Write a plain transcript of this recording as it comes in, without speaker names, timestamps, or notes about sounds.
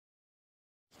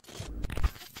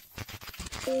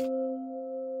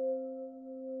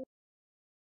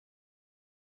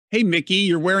Hey, Mickey,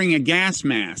 you're wearing a gas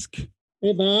mask.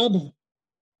 Hey, Bob.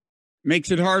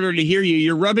 Makes it harder to hear you.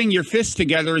 You're rubbing your fists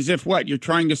together as if what? You're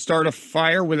trying to start a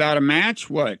fire without a match?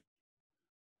 What?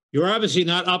 You're obviously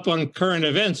not up on current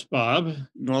events, Bob.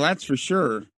 Well, that's for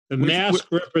sure. The mask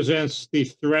represents the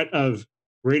threat of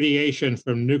radiation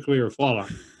from nuclear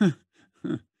fallout.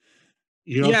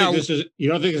 You don't think this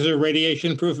is a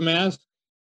radiation-proof mask?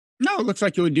 No, it looks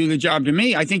like it would do the job to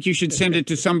me. I think you should send it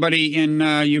to somebody in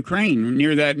Ukraine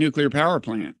near that nuclear power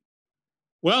plant.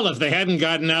 Well, if they hadn't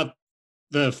gotten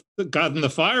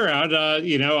the fire out,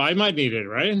 I might need it,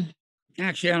 right?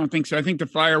 Actually, I don't think so. I think the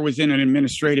fire was in an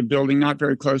administrative building, not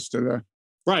very close to the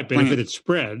right. But plant. If it had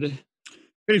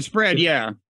spread,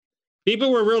 yeah.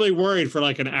 People were really worried for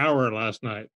like an hour last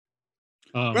night.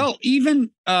 Well, even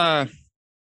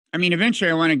eventually,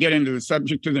 I want to get into the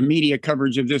subject of the media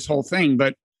coverage of this whole thing,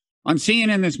 but on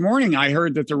CNN this morning, I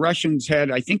heard that the Russians had,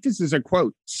 I think this is a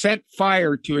quote, set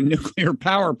fire to a nuclear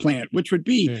power plant, which would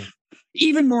be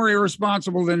even more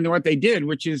irresponsible than what they did,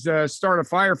 which is start a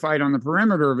firefight on the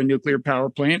perimeter of a nuclear power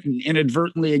plant and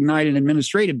inadvertently ignite an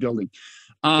administrative building.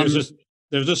 There's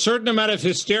a certain amount of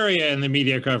hysteria in the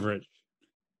media coverage.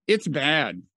 It's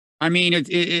bad. I mean,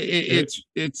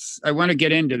 it's. I want to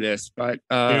get into this, but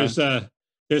there's a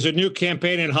new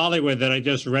campaign in Hollywood that I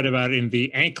just read about in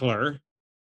the Ankler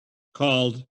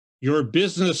called "Your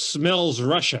Business Smells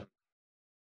Russian,"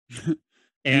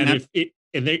 and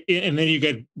then you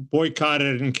get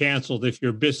boycotted and canceled if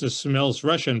your business smells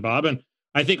Russian, Bob. And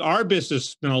I think our business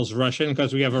smells Russian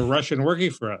because we have a Russian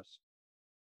working for us.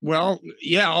 Well,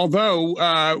 yeah,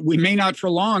 although we may not for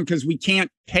long because we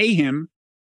can't pay him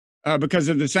because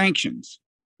of the sanctions.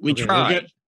 We tried.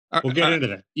 We'll get into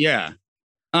that. Yeah.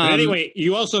 But anyway,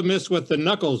 you also missed what the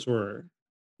knuckles were.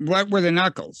 What were the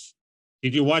knuckles?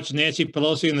 Did you watch Nancy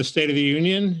Pelosi in the State of the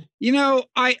Union? You know,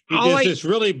 she did this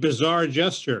really bizarre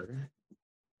gesture.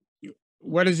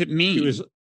 What does it mean?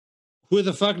 Who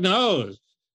the fuck knows?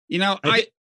 You know,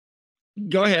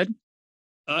 go ahead.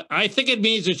 I think it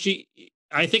means that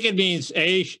I think it means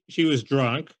A, she was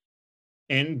drunk,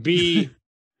 and B,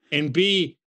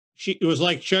 it was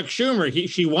like Chuck Schumer.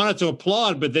 She wanted to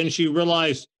applaud, but then she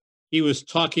realized he was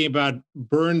talking about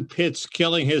Burn Pitts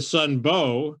killing his son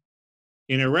Beau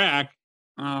in Iraq,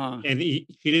 and she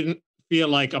didn't feel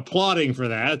like applauding for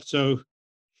that, so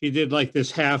she did like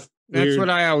this half. That's what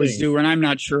I always do when I'm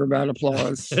not sure about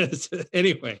applause.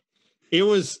 Anyway, it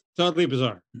was totally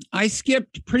bizarre. I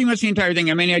skipped pretty much the entire thing.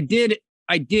 I mean,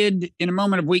 I did in a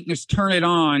moment of weakness turn it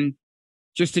on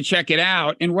just to check it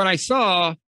out, and what I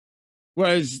saw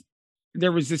was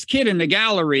there was this kid in the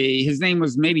gallery. His name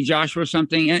was maybe Joshua or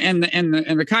something, and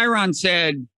the chyron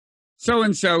said so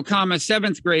and so, comma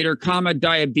 7th grader, comma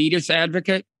diabetes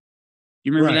advocate.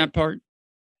 You remember that part?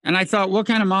 And I thought, what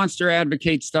kind of monster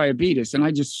advocates diabetes? And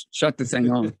I just shut the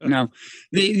thing off. No,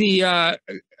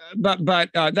 but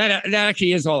that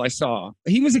actually is all I saw.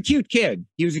 He was a cute kid.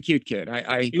 He was a cute kid.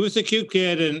 He was a cute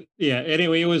kid, and yeah.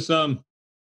 Anyway, it was I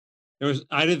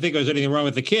didn't think there was anything wrong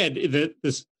with the kid.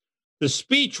 The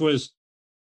speech was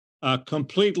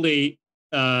completely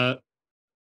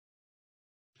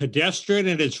pedestrian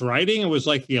in its writing. It was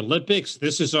like the Olympics.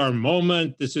 This is our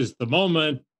moment. This is the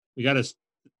moment. We got to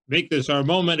make this our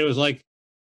moment. It was like,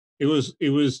 it was.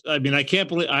 I mean, I can't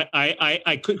believe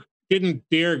didn't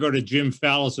dare go to Jim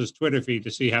Fallis's Twitter feed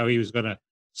to see how he was going to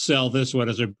sell this one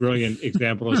as a brilliant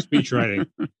example of speech writing.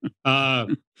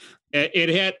 It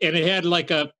had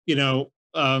like a,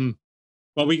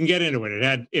 well, we can get into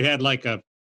it. It had like a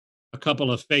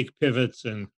couple of fake pivots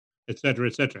and et cetera,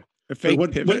 et cetera. A fake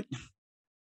pivot?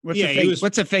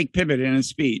 What's a fake pivot in a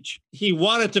speech? He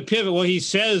wanted to pivot. Well, he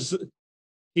says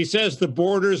the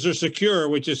borders are secure,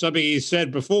 which is something he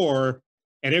said before,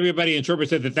 and everybody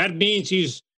interprets it that means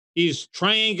he's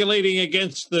triangulating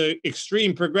against the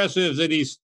extreme progressives, and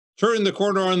he's turned the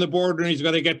corner on the border and he's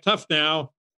going to get tough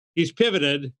now. He's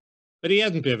pivoted, but he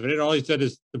hasn't pivoted. All he said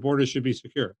is the borders should be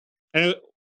secure. And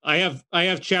I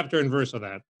have chapter and verse on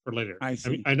that for later. I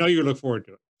see. I know you look forward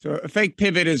to it. So a fake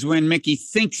pivot is when Mickey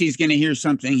thinks he's going to hear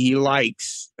something he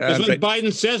likes. It's when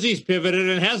Biden says he's pivoted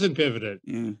and hasn't pivoted.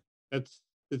 Yeah. It's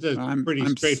pretty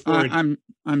straightforward.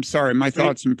 I'm sorry. My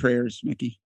thoughts and prayers,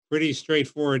 Mickey. Pretty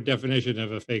straightforward definition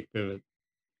of a fake pivot.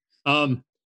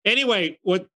 Anyway,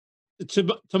 what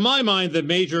to my mind, the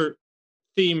major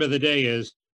theme of the day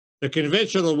is the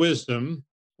conventional wisdom,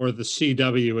 or the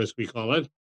CW as we call it,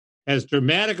 has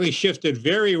dramatically shifted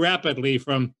very rapidly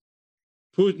from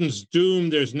Putin's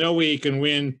doomed, there's no way he can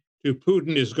win, to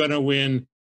Putin is going to win.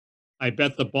 I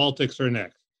bet the Baltics are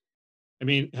next. I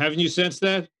mean, haven't you sensed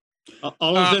that?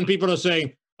 All of a sudden people are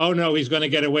saying, oh no, he's going to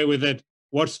get away with it.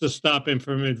 What's to stop him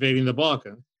from invading the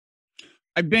Balkans?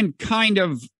 I've been kind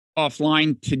of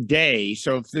offline today,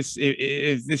 so if this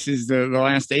is the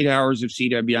last 8 hours of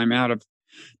CW, I'm out of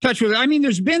touch with it. I mean,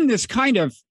 there's been this kind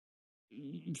of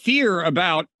fear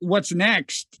about what's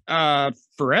next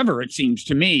forever. It seems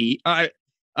to me. I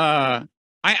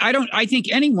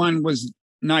think anyone was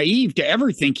naive to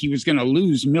ever think he was going to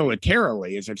lose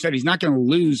militarily. As I've said, he's not going to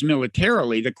lose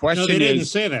militarily. The question they didn't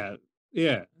say that.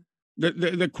 Yeah.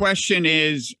 The question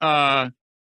is, the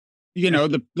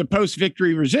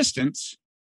post-victory resistance.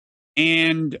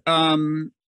 And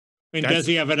does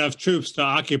he have enough troops to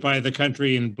occupy the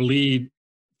country and bleed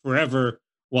forever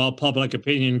while public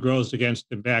opinion grows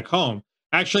against him back home?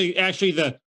 Actually,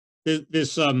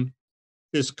 this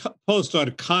post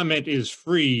on Comment is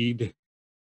Freed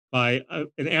by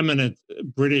an eminent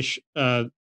British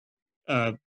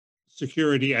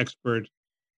security expert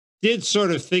did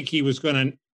sort of think he's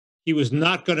going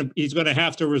to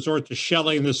have to resort to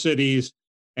shelling the cities,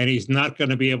 and he's not going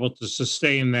to be able to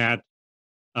sustain that.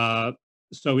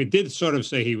 So he did sort of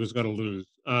say he was going to lose.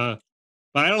 But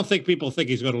I don't think people think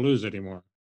he's going to lose anymore.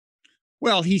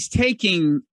 Well, he's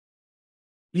steadily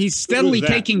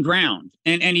taking ground,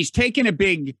 and he's taken a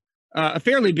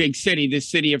fairly big city, this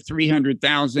city of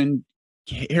 300,000,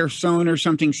 Kherson or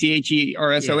something,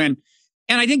 Cherson. Yeah.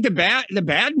 And I think the bad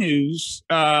news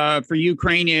for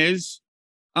Ukraine is,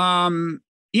 the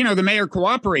mayor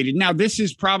cooperated. Now, this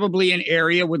is probably an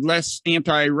area with less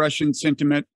anti-Russian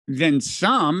sentiment than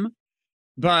some,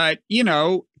 but,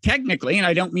 technically, and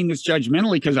I don't mean this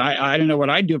judgmentally because I don't know what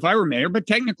I'd do if I were mayor, but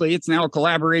technically it's now a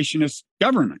collaborationist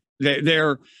government.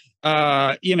 They're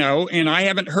and I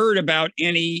haven't heard about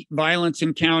any violence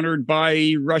encountered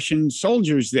by Russian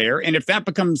soldiers there. And if that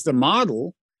becomes the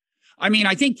model, I mean,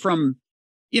 I think from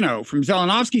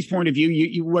Zelensky's point of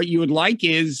view, what you would like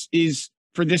is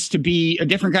for this to be a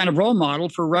different kind of role model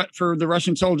for the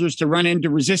Russian soldiers to run into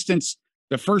resistance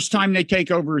the first time they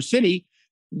take over a city.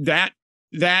 That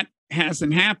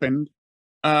hasn't happened.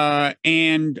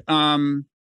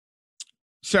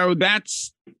 So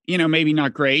that's, maybe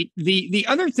not great. The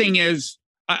other thing is,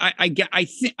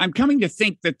 I'm coming to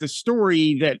think that the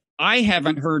story that I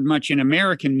haven't heard much in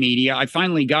American media, I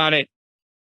finally got it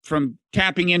from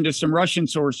tapping into some Russian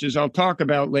sources I'll talk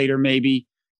about later, maybe,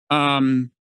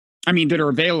 that are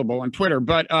available on Twitter.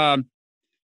 But, the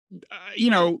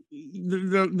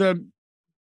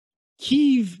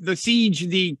Kyiv,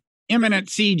 the imminent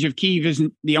siege of Kyiv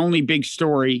isn't the only big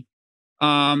story.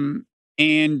 And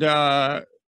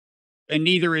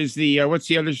neither is what's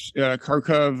the other,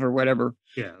 Kharkov or whatever.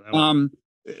 Yeah.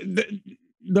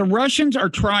 The Russians are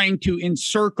trying to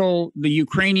encircle the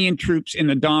Ukrainian troops in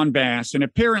the Donbas. And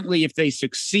apparently if they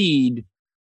succeed,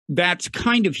 that's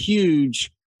kind of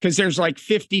huge because there's like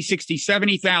 50, 60,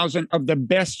 70,000 of the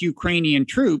best Ukrainian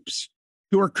troops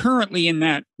who are currently in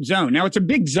that zone. Now, it's a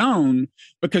big zone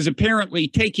because apparently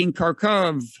taking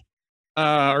Kharkov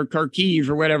or Kharkiv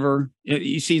or whatever,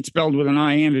 you see it's spelled with an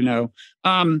I and an O,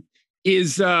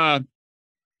 is an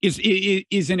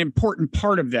important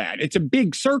part of that. It's a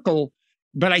big circle,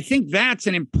 but I think that's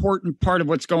an important part of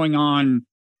what's going on,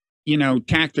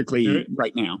 tactically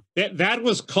right now. That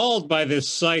was called by this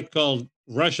site called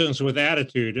Russians with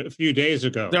Attitude a few days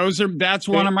ago. That's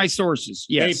one of my sources.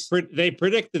 Yes. They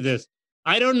predicted this.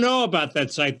 I don't know about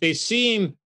that site. They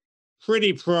seem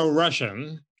pretty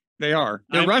pro-Russian. They are.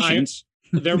 They're Russians.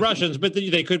 They're Russians, but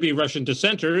they could be Russian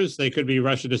dissenters. They could be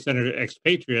Russian dissenter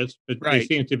expatriates, but They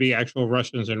seem to be actual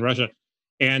Russians in Russia.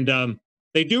 And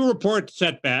they do report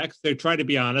setbacks. They try to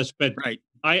be honest, but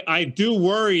I do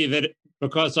worry that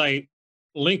because I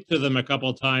linked to them a couple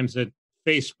of times that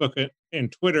Facebook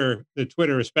and Twitter, the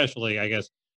Twitter especially, I guess,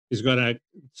 is going to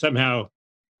somehow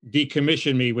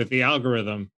decommission me with the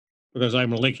algorithm because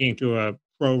I'm linking to a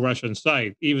pro-Russian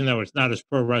site, even though it's not as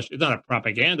pro-Russian. It's not a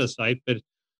propaganda site, but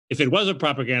if it was a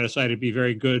propaganda site, it'd be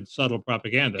very good, subtle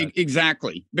propaganda.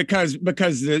 Exactly, because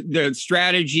the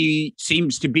strategy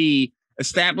seems to be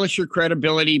establish your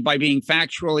credibility by being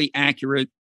factually accurate,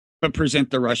 but present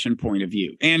the Russian point of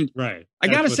view. And I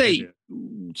got to say,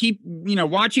 keep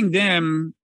watching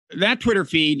them. That Twitter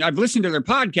feed, I've listened to their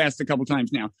podcast a couple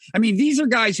times now. I mean, these are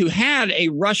guys who had a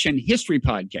Russian history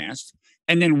podcast,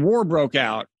 and then war broke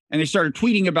out, and they started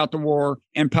tweeting about the war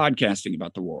and podcasting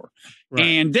about the war. Right.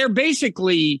 And they're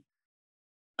basically,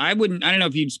 I don't know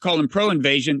if you'd call them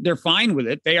pro-invasion. They're fine with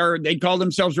it. They call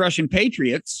themselves Russian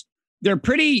patriots. They're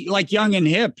pretty like young and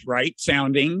hip, right?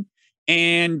 Sounding.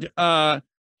 And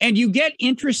you get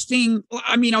interesting.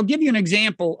 I mean, I'll give you an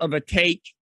example of a take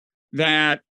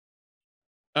that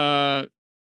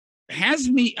has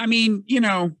me,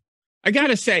 I got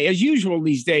to say, as usual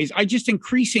these days, I just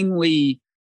increasingly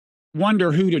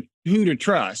wonder who to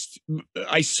trust.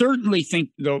 I certainly think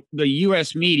the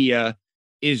U.S. media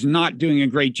is not doing a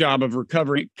great job of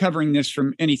covering this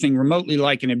from anything remotely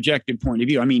like an objective point of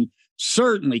view. I mean,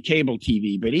 certainly cable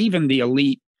TV, but even the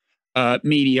elite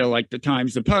media like the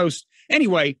Times, the Post.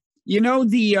 Anyway,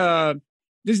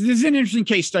 this is an interesting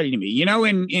case study to me.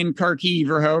 In Kharkiv,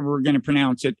 or however we're going to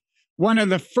pronounce it, one of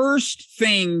the first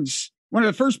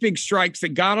big strikes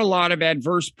that got a lot of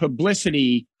adverse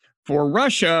publicity for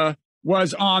Russia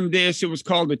was on this. It was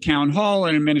called the town hall,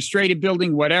 an administrative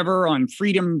building, whatever, on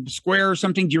Freedom Square or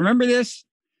something. Do you remember this?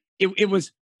 It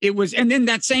was, and then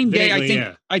that same day,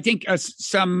 Vaguely, I think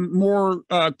some more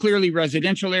clearly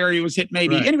residential area was hit.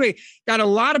 Maybe Right. Anyway, got a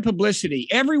lot of publicity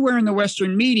everywhere in the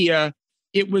Western media.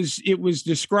 It was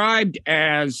described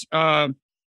as as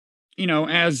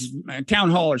a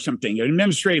town hall or something, an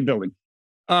administrative building.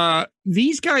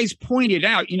 These guys pointed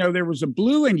out, there was a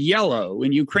blue and yellow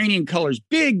in Ukrainian colors,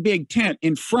 big tent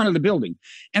in front of the building.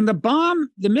 And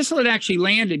the missile had actually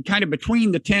landed kind of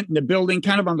between the tent and the building,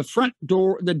 kind of on the front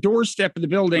door, the doorstep of the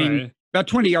building, Right. about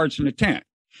 20 yards from the tent.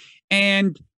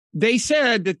 And they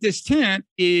said that this tent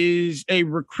is a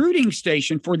recruiting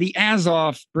station for the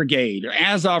Azov Brigade or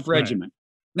Azov Regiment.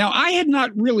 Right. Now, I had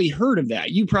not really heard of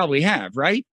that. You probably have,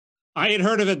 right? I had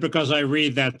heard of it because I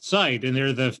read that site, and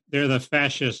they're the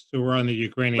fascists who were on the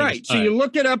Ukrainian right. side. So you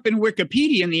look it up in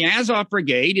Wikipedia, and the Azov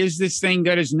Brigade is this thing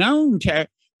that is known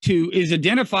is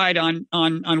identified on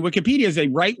Wikipedia as a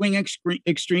right-wing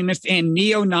extremist and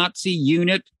neo-Nazi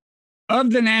unit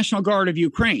of the National Guard of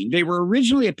Ukraine. They were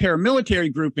originally a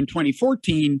paramilitary group in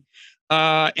 2014,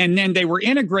 and then they were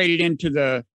integrated into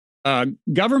the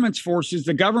government's forces.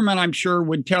 The government, I'm sure,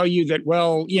 would tell you that,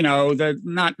 well,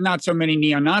 not so many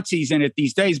neo-Nazis in it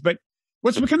these days. But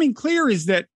what's becoming clear is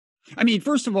that, I mean,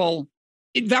 first of all,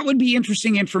 that would be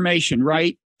interesting information,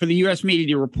 right, for the U.S. media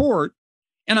to report.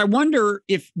 And I wonder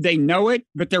if they know it,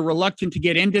 but they're reluctant to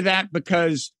get into that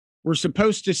because we're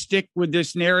supposed to stick with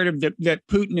this narrative that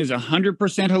Putin is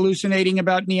 100% hallucinating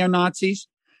about neo-Nazis.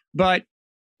 But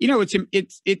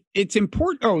it's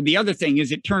important. Oh, the other thing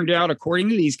is, it turned out, according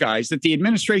to these guys, that the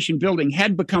administration building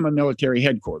had become a military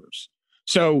headquarters.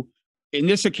 So in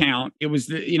this account, it was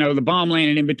the bomb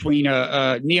landed in between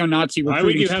a neo-Nazi. Why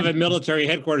would you have a military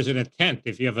headquarters in a tent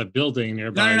if you have a building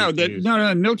nearby? No. The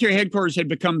military headquarters had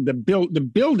become the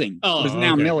building was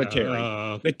now military.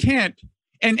 Okay. The tent.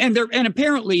 And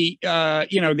apparently,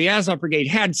 the Azov Brigade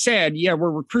had said, yeah, we're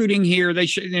recruiting here. They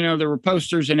should, there were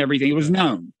posters and everything. It was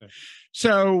known. Okay.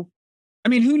 So, I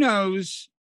mean, who knows?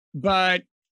 But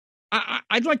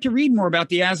I'd like to read more about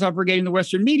the Azov Brigade in the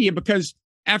Western media, because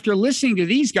after listening to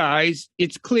these guys,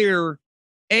 it's clear,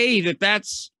 that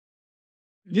this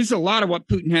is a lot of what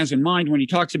Putin has in mind when he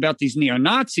talks about these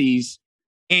neo-Nazis,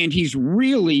 and he's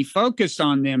really focused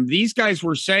on them. These guys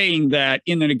were saying that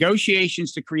in the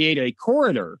negotiations to create a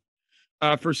corridor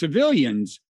for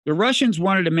civilians, the Russians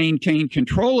wanted to maintain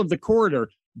control of the corridor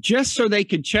just so they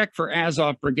could check for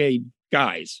Azov Brigade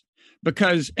guys.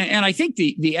 Because, and I think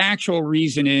the actual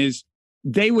reason is,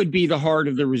 they would be the heart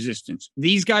of the resistance.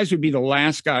 These guys would be the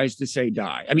last guys to say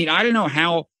die. I mean, I don't know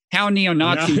how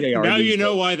neo-Nazi they are. Now you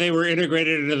know why they were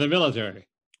integrated into the military.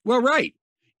 Well, right.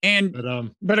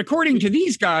 But according to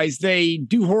these guys, they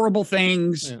do horrible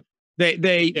things.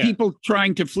 Yeah. People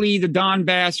trying to flee the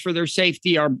Donbas for their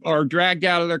safety are dragged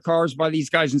out of their cars by these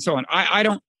guys and so on. I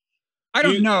don't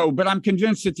know, but I'm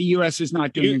convinced that the U.S. is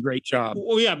not doing a great job.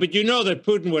 Well, yeah, but you know that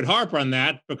Putin would harp on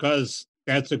that because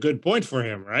that's a good point for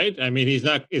him, right? I mean,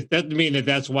 it doesn't mean that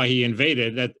that's why he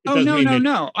invaded.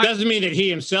 No. Doesn't mean that he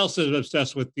himself is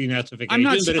obsessed with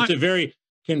denazification, but it's a very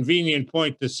convenient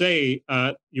point to say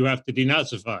you have to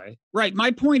denazify. Right.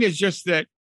 My point is just that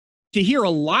to hear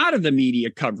a lot of the media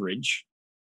coverage,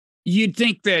 you'd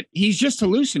think that he's just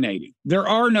hallucinating. There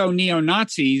are no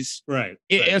neo-Nazis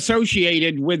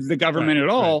associated with the government at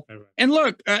all. Right. And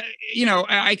look,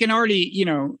 I can already,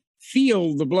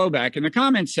 feel the blowback in the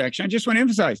comments section. I just want to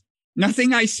emphasize,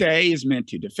 nothing I say is meant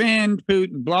to defend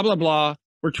Putin, blah, blah, blah.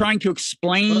 We're trying to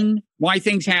explain why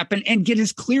things happen and get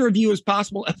as clear a view as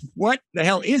possible of what the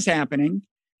hell is happening.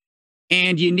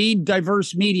 And you need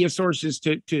diverse media sources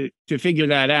to figure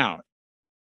that out.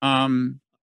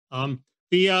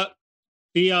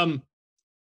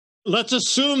 Let's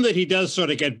assume that he does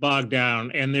sort of get bogged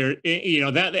down, and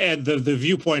the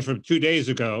viewpoint from 2 days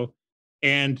ago,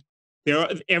 and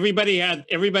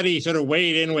everybody sort of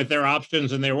weighed in with their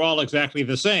options, and they were all exactly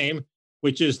the same,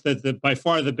 which is that by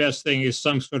far the best thing is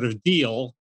some sort of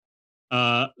deal,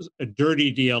 a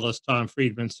dirty deal, as Tom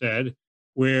Friedman said,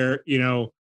 where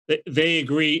they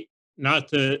agree not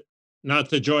to not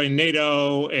to join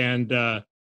NATO, and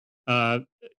they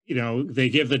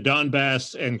give the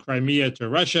Donbas and Crimea to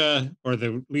Russia, or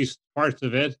the least parts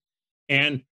of it.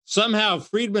 And somehow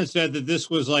Friedman said that this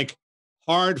was like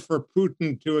hard for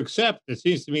Putin to accept. It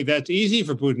seems to me that's easy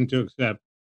for Putin to accept,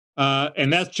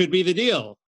 and that should be the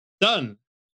deal. Done.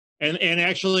 And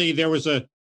actually, there was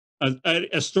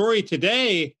a story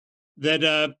today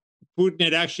that Putin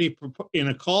had actually, in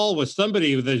a call with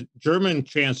somebody, with the German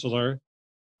chancellor,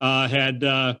 had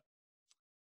the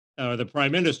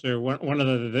prime minister, one of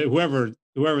the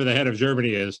whoever the head of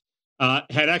Germany is,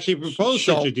 had actually proposed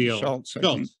such a deal. Schultz.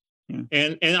 Yeah.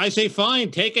 And I say,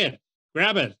 fine, take it,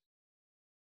 grab it,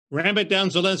 ram it down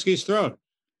Zelensky's throat.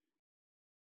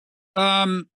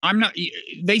 I'm not.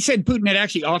 They said Putin had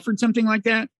actually offered something like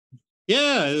that.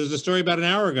 Yeah, there was a story about an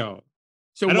hour ago.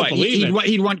 So I don't believe it.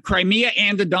 He'd want Crimea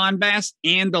and the Donbass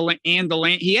and the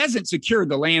land. He hasn't secured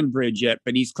the land bridge yet,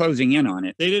 but he's closing in on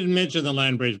it. They didn't mention the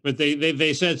land bridge, but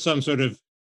they said some sort of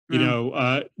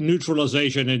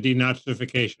neutralization and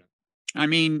denazification. I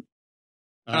mean,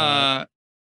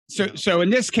 so in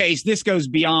this case, this goes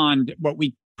beyond what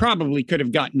we probably could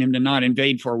have gotten him to not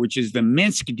invade for, which is the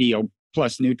Minsk deal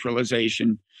plus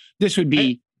neutralization. This would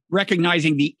be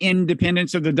recognizing the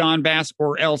independence of the Donbass,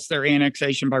 or else their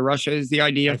annexation by Russia is the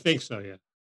idea. I think so.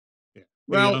 Yeah.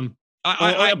 Well, but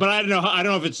I don't know. I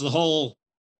don't know if it's the whole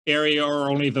area or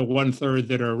only the 1/3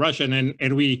 that are Russian.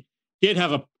 And we did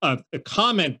have a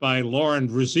comment by Lauren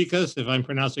Ruzikas, if I'm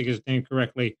pronouncing his name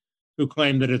correctly, who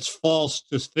claimed that it's false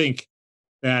to think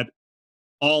that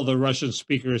all the Russian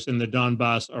speakers in the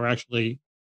Donbass are actually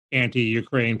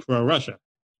anti-Ukraine, pro-Russia,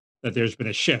 that there's been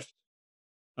a shift.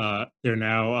 They're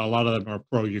now, a lot of them are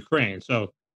pro-Ukraine.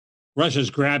 So Russia's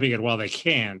grabbing it while they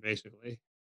can, basically.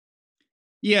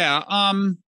 Yeah.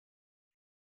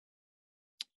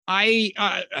 I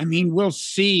mean, we'll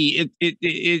see.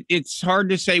 It's hard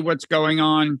to say what's going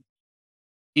on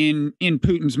in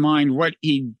Putin's mind, what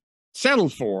he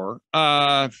settled for.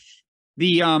 And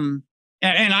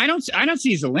I don't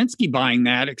see Zelenskyy buying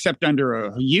that, except under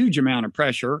a huge amount of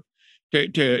pressure.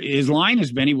 To his line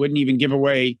has been he wouldn't even give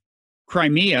away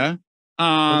Crimea.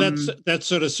 Well, that's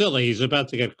sort of silly. He's about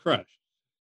to get crushed.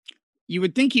 You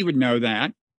would think he would know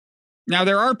that. Now,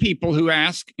 there are people who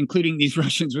ask, including these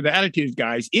Russians with attitudes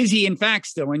guys, is he in fact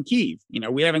still in Kyiv?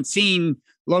 We haven't seen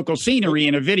local scenery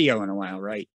in a video in a while,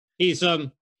 right? He's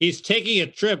taking a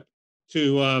trip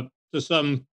to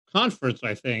some conference,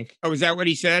 I think. Oh, is that what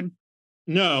he said?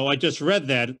 No, I just read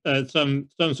that some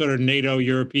sort of NATO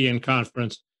European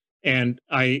conference, and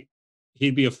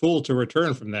he'd be a fool to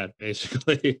return from that,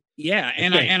 basically. Yeah,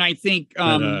 I think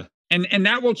and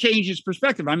that will change his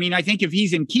perspective. I mean, I think if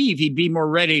he's in Kyiv, he'd be more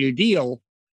ready to deal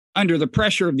under the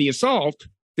pressure of the assault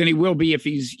than he will be if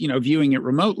he's viewing it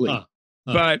remotely.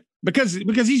 But because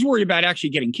he's worried about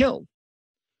actually getting killed.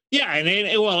 Yeah, and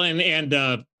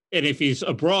if he's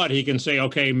abroad, he can say,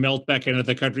 okay, melt back into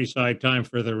the countryside, time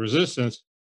for the resistance,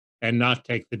 and not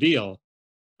take the deal.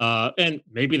 And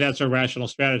maybe that's a rational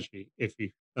strategy, if you,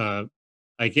 I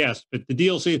guess. But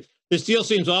this deal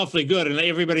seems awfully good, and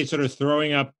everybody's sort of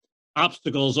throwing up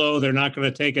obstacles. Oh, they're not going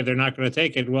to take it. They're not going to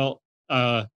take it. Well,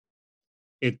 it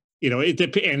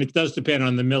does depend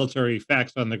on the military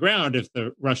facts on the ground. If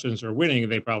the Russians are winning,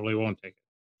 they probably won't take it.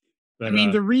 But, I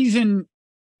mean, the reason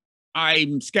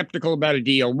I'm skeptical about a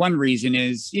deal, one reason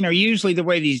is, usually the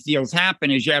way these deals happen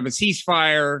is you have a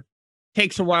ceasefire,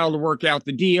 takes a while to work out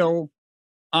the deal.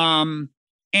 And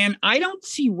I don't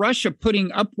see Russia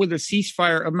putting up with a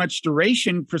ceasefire of much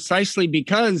duration, precisely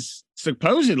because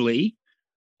supposedly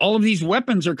all of these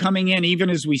weapons are coming in even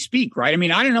as we speak, right? I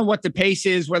mean, I don't know what the pace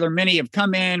is, whether many have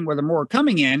come in, whether more are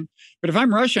coming in. But if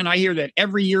I'm Russia and I hear that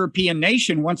every European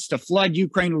nation wants to flood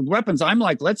Ukraine with weapons, I'm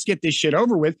like, let's get this shit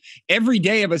over with. Every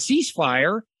day of a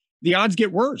ceasefire, the odds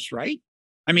get worse, right?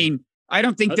 I mean, I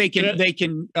don't think they can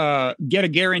get a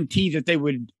guarantee that they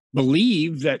would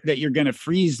believe that you're going to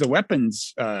freeze the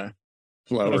weapens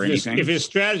flow or anything. If his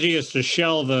strategy is to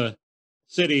shell the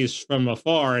cities from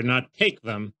afar and not take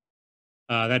them,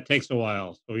 that takes a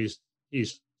while. So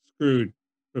he's screwed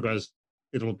because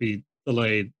it'll be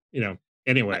delayed,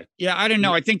 anyway. Yeah, I don't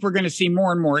know. I think we're going to see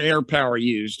more and more air power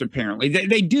used, apparently.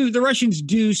 They do. The Russians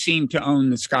do seem to own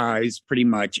the skies pretty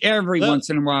much. Every once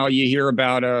in a while you hear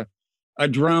about a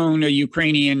drone, a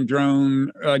Ukrainian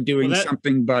drone doing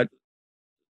something, but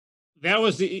that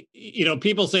was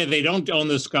people say they don't own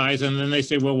the skies, and then they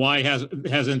say, well, why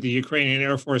hasn't the Ukrainian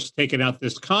Air Force taken out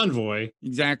this convoy?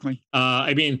 Exactly.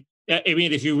 I mean,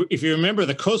 if you remember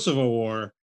the Kosovo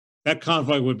War, that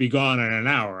convoy would be gone in an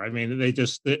hour. I mean,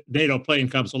 the NATO plane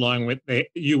comes along with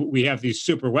we have these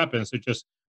super weapons that just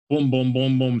boom, boom,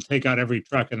 boom, boom, take out every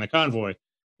truck in the convoy.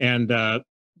 And the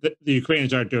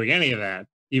Ukrainians aren't doing any of that,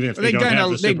 even if they don't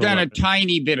have the super they've done weapons. a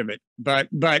tiny bit of it, but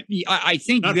I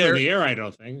think not from the air. I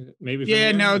don't think maybe. From yeah, the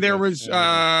air? no, there Okay. was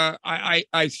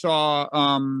I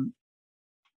saw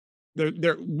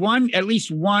there at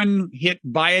least one hit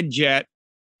by a jet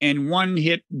and one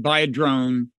hit by a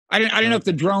drone. I don't know if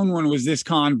the drone one was this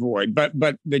convoy, but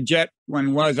the jet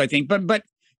one was, I think. But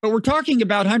we're talking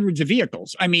about hundreds of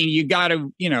vehicles. I mean, you got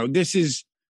to, this is,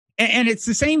 and it's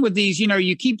the same with these.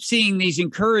 You keep seeing these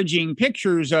encouraging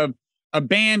pictures of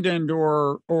abandoned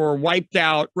or wiped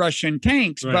out Russian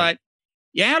tanks, Right. but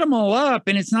you add them all up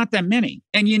and it's not that many.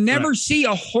 And you never Right. see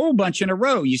a whole bunch in a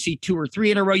row. You see 2 or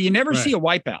 3 in a row. You never see a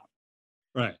wipeout.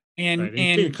 Right. And right.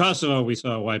 In Kosovo, we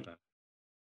saw a wipeout.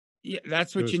 Yeah,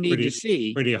 that's what you need to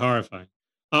see. Pretty horrifying.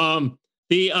 So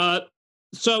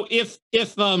if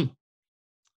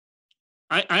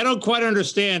I don't quite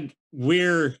understand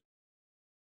where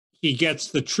he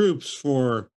gets the troops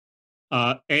for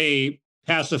A,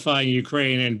 pacifying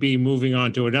Ukraine, and B, moving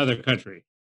on to another country.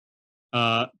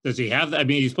 Does he have that? I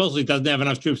mean, he supposedly doesn't have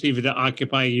enough troops even to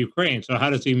occupy Ukraine. So how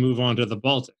does he move on to the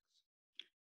Baltics?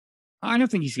 I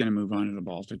don't think he's going to move on to the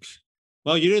Baltics.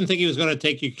 Well, you didn't think he was going to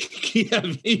take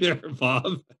Kiev either,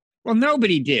 Bob. Well,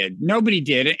 nobody did.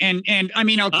 And I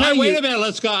mean, I'll tell you. Wait a minute.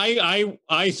 Let's go.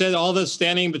 I said all this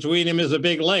standing between him is a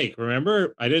big lake.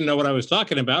 Remember? I didn't know what I was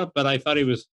talking about, but I thought he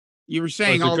was. You were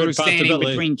saying all that was standing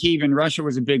between Kiev and Russia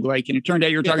was a big lake, and it turned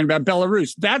out you were talking about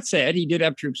Belarus. That said, he did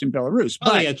have troops in Belarus.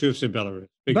 But he had troops in Belarus.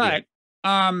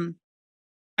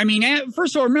 I mean,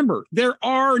 first of all, remember, there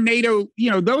are NATO,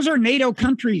 those are NATO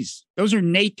countries. Those are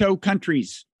NATO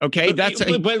countries. Okay.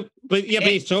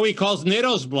 So he calls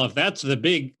NATO's bluff. That's the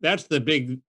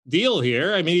big deal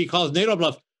here. I mean, he calls NATO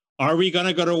bluff. Are we going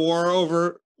to go to war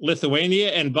over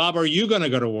Lithuania? And Bob, are you going to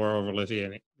go to war over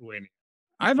Lithuania?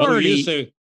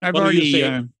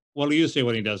 What do you say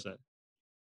when he does that?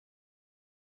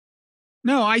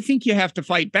 No, I think you have to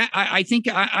fight back. I think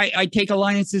I take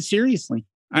alliances seriously.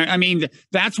 I mean,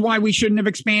 that's why we shouldn't have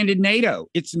expanded NATO.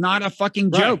 It's not a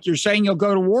fucking joke. Right. You're saying you'll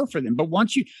go to war for them, but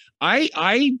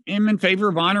I am in favor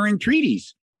of honoring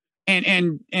treaties,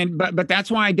 but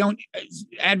that's why I don't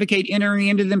advocate entering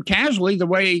into them casually the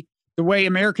way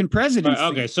American presidents.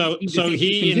 Right, okay, so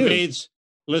he invades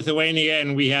Lithuania,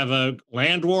 and we have a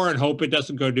land war, and hope it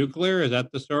doesn't go nuclear. Is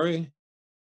that the story?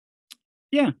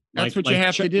 Yeah, that's what you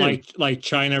have to do. Like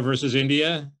China versus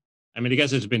India. I mean, I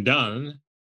guess it's been done.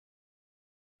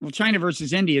 Well, China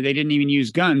versus India, they didn't even use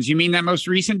guns. You mean that most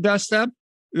recent dust up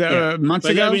months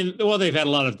ago? I mean, well, they've had a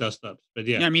lot of dust ups, but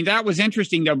yeah. I mean, that was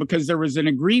interesting, though, because there was an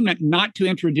agreement not to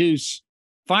introduce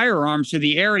firearms to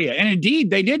the area. And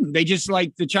indeed, they didn't. They just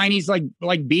the Chinese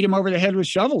beat them over the head with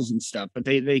shovels and stuff, but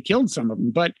they killed some of them.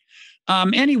 But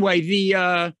anyway,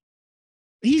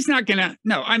 he's not going to.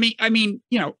 No, I mean,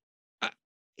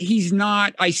 he's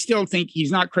not. I still think he's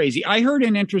not crazy. I heard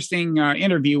an interesting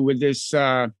interview with this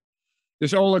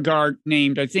oligarch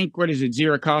named, I think,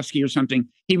 Zirakovsky or something.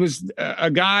 He was a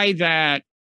guy that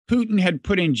Putin had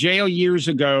put in jail years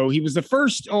ago. He was the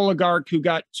first oligarch who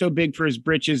got so big for his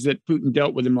britches that Putin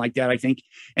dealt with him like that, I think.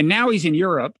 And now he's in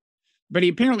Europe, but he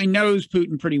apparently knows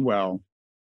Putin pretty well.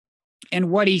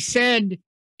 And what he said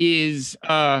is,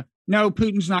 no,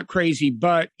 Putin's not crazy,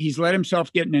 but he's let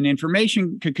himself get in an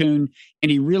information cocoon,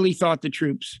 and he really thought the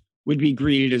troops would be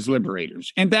greeted as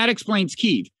liberators. And that explains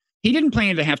Kyiv. He didn't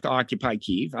plan to have to occupy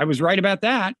Kyiv. I was right about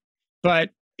that.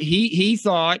 But he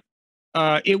thought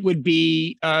it would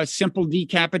be a simple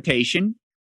decapitation.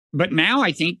 But now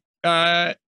I think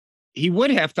he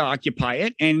would have to occupy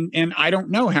it. And I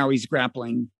don't know how he's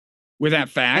grappling with that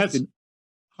fact. That's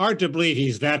hard to believe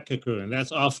he's that cocoon.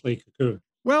 That's awfully cocoon.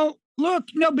 Well, look,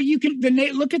 no, but you can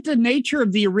look at the nature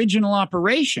of the original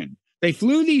operation. They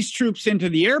flew these troops into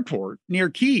the airport near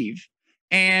Kyiv,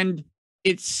 and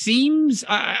it seems,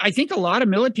 I think a lot of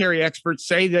military experts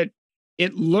say that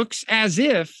it looks as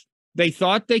if they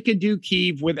thought they could do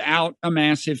Kyiv without a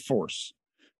massive force.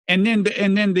 And then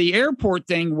the airport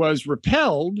thing was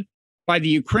repelled by the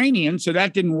Ukrainians, so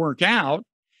that didn't work out.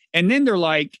 And then they're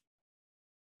like,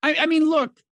 I mean,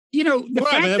 look, the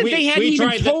fact that they hadn't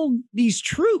even told these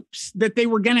troops that they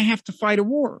were going to have to fight a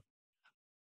war.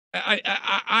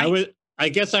 I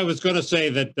guess I was going to say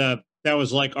that that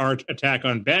was like our attack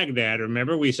on Baghdad.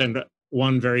 Remember, we sent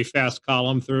one very fast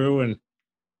column through, and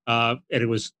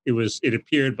it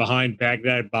appeared behind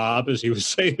Baghdad Bob, as he was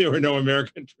saying there were no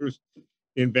American troops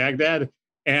in Baghdad,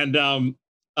 and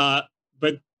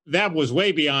but that was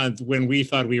way beyond when we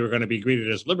thought we were going to be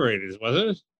greeted as liberators, wasn't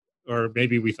it? Or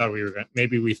maybe we thought we were.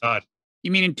 Maybe we thought. You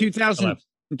mean in 2000?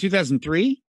 In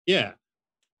 2003? Yeah.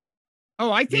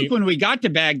 Oh, I think when we got to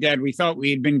Baghdad, we thought we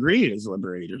had been greeted as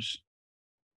liberators.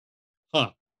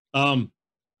 Huh.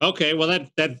 Okay. Well,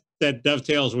 that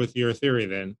dovetails with your theory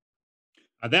then.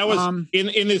 That was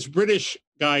in this British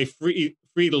guy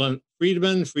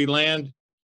Freedman Freeland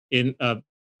in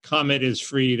Comet is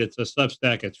Freed. It's a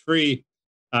Substack. It's free.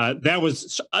 That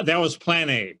was Plan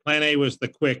A. Plan A was the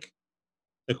quick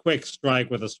strike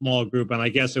with a small group, and I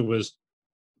guess it was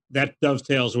that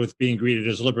dovetails with being greeted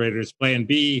as liberators. Plan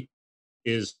B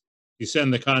is you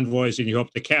send the convoys and you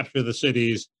hope to capture the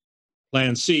cities.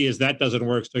 Plan C is that doesn't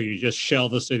work, so you just shell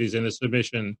the cities into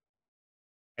submission.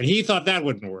 And he thought that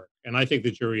wouldn't work, and I think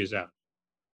the jury is out.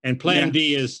 And Plan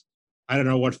D is I don't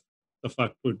know what the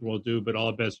fuck Putin will do, but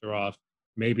all bets are off.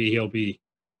 Maybe there'll be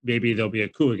a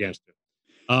coup against him.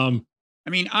 I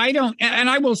mean, I don't, and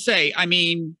I will say, I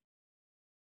mean,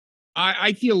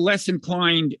 I feel less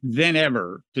inclined than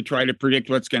ever to try to predict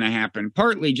what's going to happen,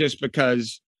 partly just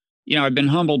because, you know, I've been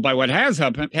humbled by what has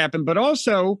happened, but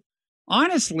also,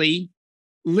 honestly,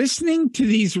 listening to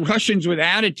these Russians with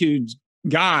attitudes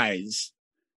guys,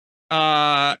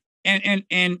 and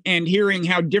hearing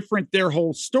how different their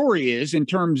whole story is in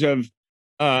terms of,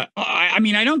 I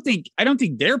mean, I don't think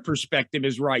their perspective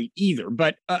is right either,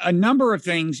 but a number of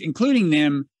things, including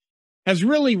them, has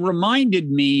really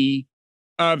reminded me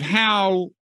of how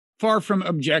far from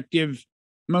objective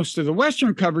most of the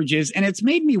Western coverage is. And it's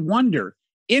made me wonder,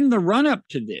 in the run-up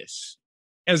to this,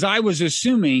 as I was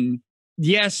assuming,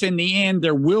 yes, in the end,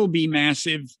 there will be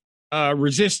massive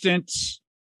resistance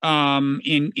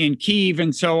in Kyiv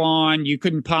and so on. You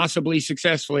couldn't possibly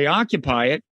successfully occupy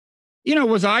it. You know,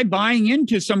 was I buying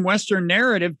into some Western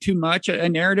narrative too much, a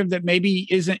narrative that maybe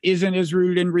isn't as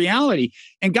rooted in reality?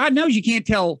 And God knows you can't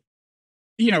tell,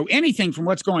 you know, anything from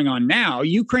what's going on now.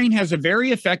 Ukraine has a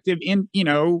very effective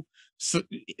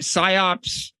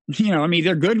psyops, you know, I mean,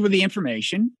 they're good with the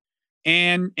information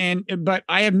but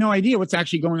I have no idea what's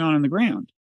actually going on the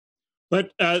ground.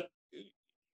 But so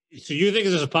you think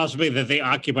there's a possibility that they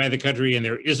occupy the country and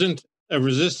there isn't a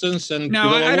resistance? And no,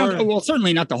 I don't. Well,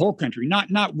 certainly not the whole country,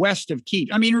 not west of Kyiv.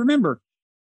 I mean, remember,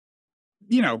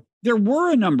 you know, there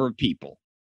were a number of people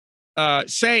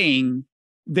saying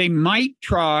they might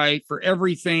try for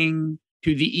everything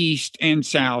to the east and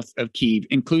south of Kyiv,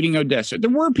 including Odessa. There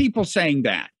were people saying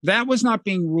that. That was not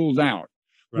being ruled out.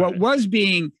 Right. What was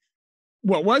being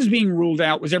ruled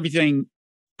out was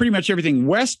pretty much everything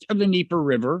west of the Dnieper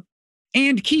River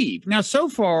and Kyiv. Now, so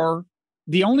far,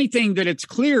 the only thing that it's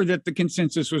clear that the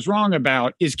consensus was wrong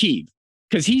about is Kyiv,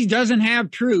 because he doesn't have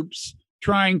troops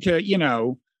trying to,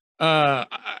 I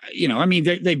mean,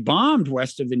 they bombed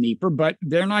west of the Dnieper, but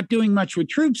they're not doing much with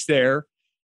troops there.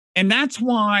 And that's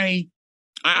why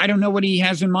I don't know what he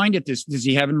has in mind at this. Does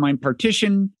he have in mind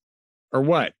partition or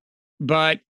what?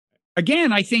 But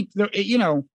again, I think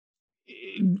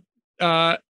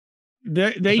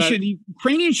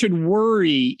Ukrainians should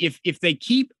worry if they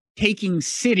keep taking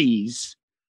cities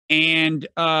and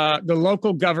the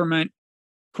local government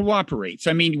cooperates.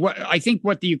 I mean, I think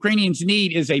what the Ukrainians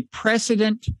need is a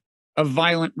precedent of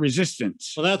violent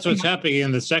resistance. Well, that's what's happening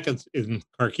in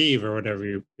Kharkiv or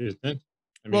whatever, isn't it?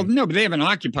 Well, no, but they haven't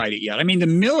occupied it yet. I mean, the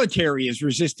military is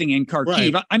resisting in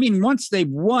Kharkiv. Right. I mean, once they've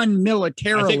won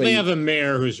militarily, I think they have a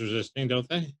mayor who's resisting, don't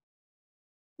they?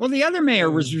 Well, the other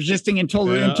mayor was resisting until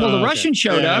the Russians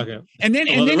showed up, okay. and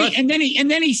then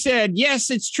he said, "Yes,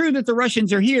 it's true that the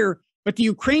Russians are here, but the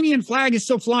Ukrainian flag is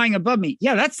still flying above me."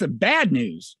 Yeah, that's the bad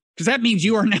news, because that means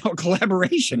you are now a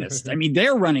collaborationist. I mean,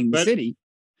 they're running the city.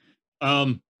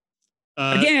 Again,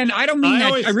 I don't mean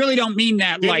that. I really don't mean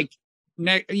that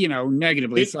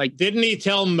negatively. It's like, didn't he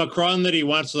tell Macron that he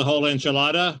wants the whole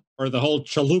enchilada or the whole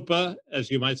chalupa, as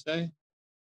you might say?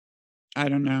 I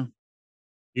don't know.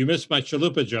 You missed my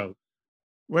chalupa joke.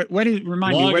 What is,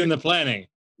 remind me? Log in the planning.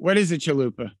 What is a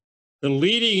chalupa? The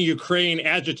leading Ukraine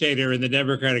agitator in the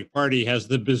Democratic Party has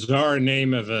the bizarre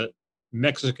name of a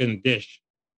Mexican dish.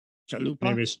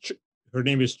 Chalupa? Her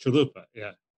name is chalupa,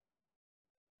 yeah.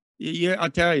 Yeah, I'll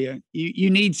tell you. You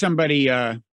need somebody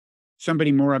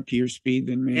more up to your speed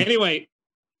than me. Anyway,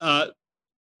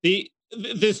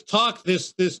 this talk,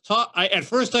 at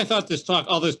first I thought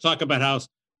all this talk about how,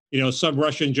 some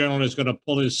Russian general is going to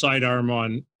pull his sidearm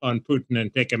on Putin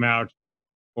and take him out,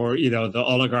 or, the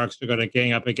oligarchs are going to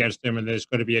gang up against him and there's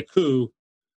going to be a coup.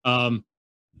 I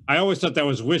always thought that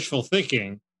was wishful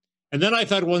thinking. And then I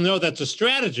thought, well, no, that's a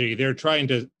strategy. They're trying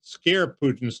to scare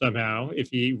Putin somehow, if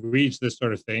he reads this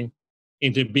sort of thing,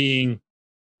 into being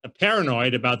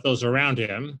paranoid about those around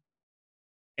him.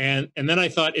 And then I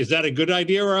thought, is that a good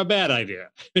idea or a bad idea?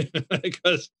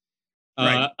 Because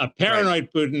a paranoid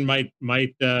Putin might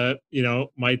make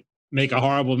a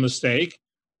horrible mistake,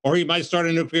 or he might start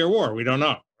a nuclear war. We don't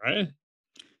know, right?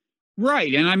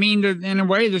 Right. And I mean, in a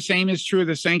way, the same is true of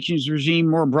the sanctions regime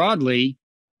more broadly.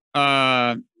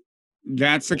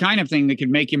 That's the kind of thing that could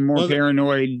make him more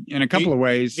paranoid in a couple of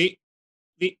ways.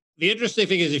 The interesting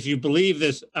thing is, if you believe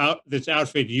this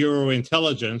outfit,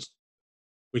 Eurointelligence,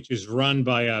 which is run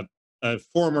by a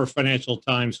former Financial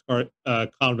Times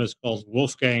columnist called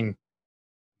Wolfgang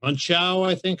Munchau,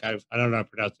 I think. I don't know how to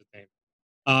pronounce his name.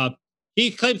 He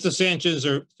claims the sanctions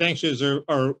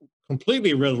are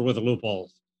completely riddled with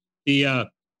loopholes. The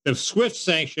SWIFT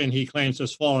sanction, he claims,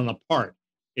 has fallen apart.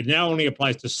 It now only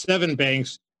applies to 7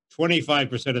 banks,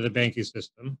 25% of the banking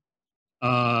system.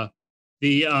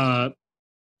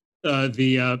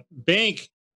 Bank,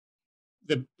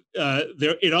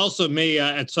 it also may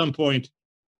at some point,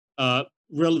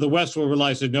 the West will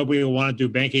realize that nobody will want to do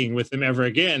banking with them ever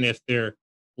again if they're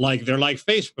like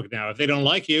Facebook now. If they don't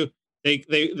like you,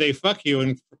 they fuck you,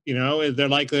 and they're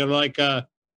like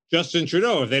Justin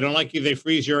Trudeau. If they don't like you, they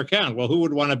freeze your account. Well, who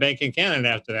would want to bank in Canada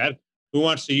after that? Who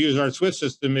wants to use our SWIFT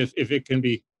system if it can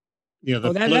be,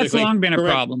 that's long been a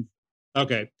problem.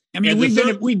 Okay. I mean,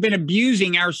 we've been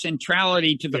abusing our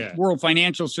centrality to the world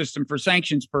financial system for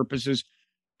sanctions purposes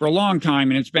for a long time,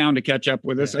 and it's bound to catch up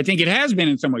with us. I think it has been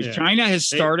in some ways. China has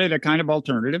started a kind of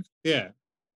alternative. Yeah.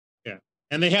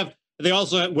 And they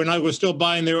also, when I was still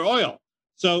buying their oil.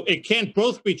 So it can't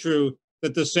both be true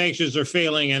that the sanctions are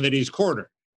failing and that he's cornered.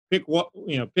 Pick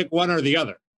one or the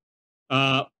other.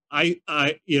 To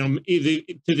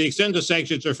the extent the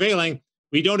sanctions are failing,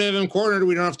 we don't have him cornered.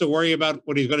 We don't have to worry about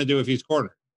what he's going to do if he's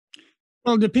cornered.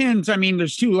 Well, it depends. I mean,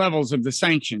 there's 2 levels of the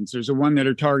sanctions. There's the one that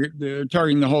are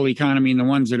targeting the whole economy, and the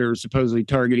ones that are supposedly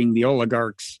targeting the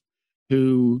oligarchs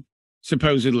who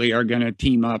supposedly are going to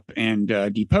team up and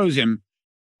depose him.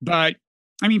 But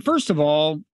I mean, first of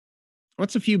all,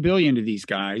 what's a few billion to these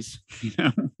guys?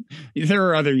 There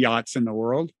are other yachts in the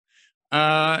world.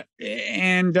 I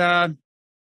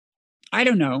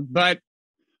don't know, but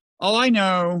all I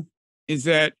know is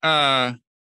that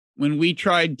when we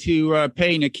tried to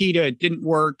pay Nikita, it didn't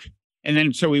work. And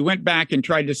then so we went back and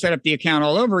tried to set up the account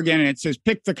all over again. And it says,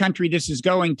 pick the country this is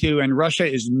going to. And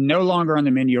Russia is no longer on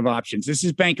the menu of options. This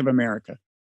is Bank of America.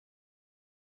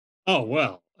 Oh,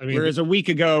 well, I mean, whereas a week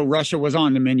ago, Russia was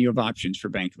on the menu of options for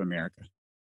Bank of America.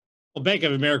 Well, Bank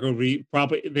of America would be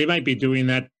they might be doing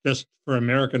that just for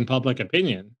American public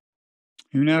opinion.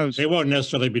 Who knows? They won't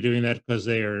necessarily be doing that because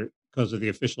of the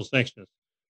official sanctions.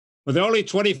 But they're only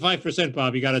 25%,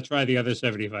 Bob. You got to try the other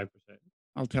 75%.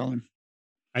 I'll tell him.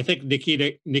 I think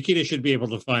Nikita should be able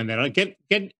to find that.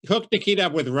 Hook Nikita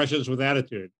up with Russians with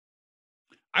attitude.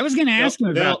 I was going to ask him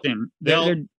about them.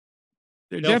 They'll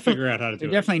figure out how to do it.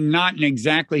 They're definitely not in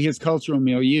exactly his cultural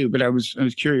milieu, but I was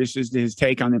curious as to his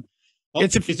take on them. Oh,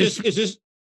 is this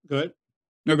good?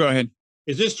 No, go ahead.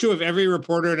 Is this true of every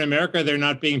reporter in America? They're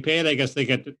not being paid. I guess they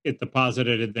get it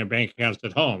deposited in their bank accounts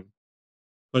at home,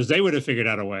 because they would have figured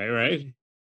out a way, right?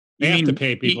 They have to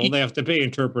pay people. They have to pay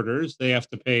interpreters. They have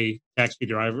to pay taxi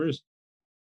drivers.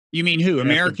 You mean who?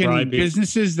 American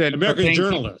businesses that American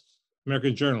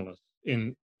journalists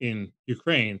in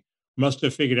Ukraine must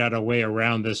have figured out a way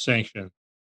around this sanction.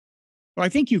 Well, I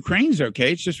think Ukraine's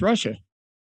okay. It's just Russia.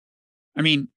 I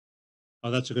mean, oh,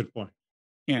 that's a good point.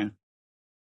 Yeah,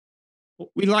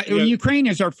 Ukraine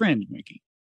is our friend, Mickey.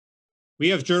 We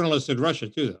have journalists in Russia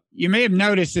too, though. You may have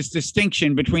noticed this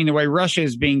distinction between the way Russia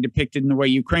is being depicted and the way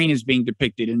Ukraine is being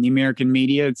depicted in the American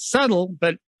media. It's subtle,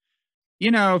 but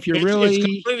if you're it's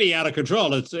completely out of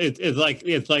control. It's like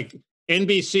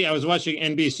NBC. I was watching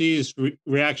NBC's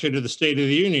reaction to the State of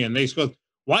the Union. They go,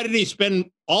 "Why did he spend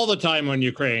all the time on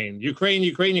Ukraine?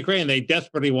 Ukraine." They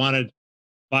desperately wanted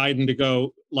Biden to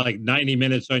go like 90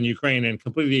 minutes on Ukraine and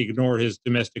completely ignore his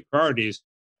domestic priorities,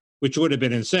 which would have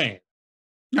been insane.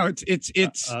 No,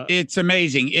 it's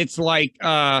amazing. It's like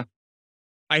I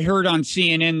heard on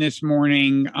CNN this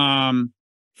morning.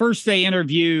 First, they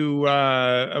interview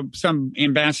some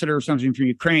ambassador or something from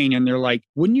Ukraine, and they're like,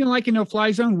 "Wouldn't you like a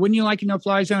no-fly zone? Wouldn't you like a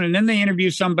no-fly zone?" And then they interview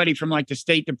somebody from like the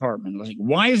State Department, like,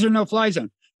 "Why is there no fly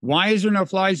zone? Why is there no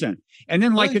fly zone?" And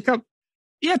then like a couple,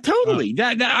 yeah, totally.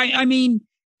 I mean,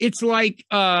 it's like,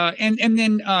 and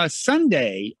then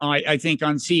Sunday, I think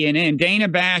on CNN, Dana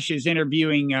Bash is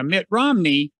interviewing Mitt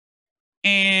Romney,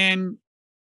 and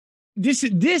this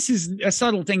is a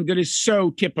subtle thing that is so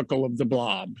typical of the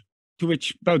blob, to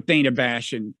which both Dana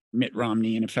Bash and Mitt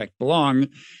Romney in effect belong.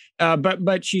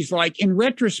 But she's like, in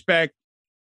retrospect,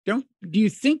 do you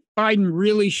think Biden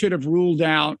really should have ruled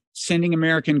out sending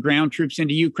American ground troops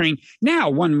into Ukraine? Now,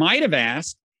 one might have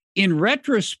asked, in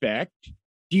retrospect,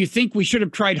 do you think we should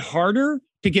have tried harder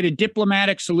to get a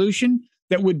diplomatic solution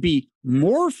that would be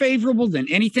more favorable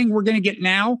than anything we're going to get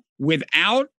now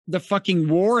without the fucking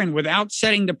war and without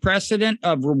setting the precedent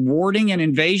of rewarding an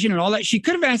invasion and all that. She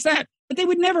could have asked that, but they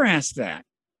would never ask that.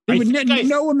 They would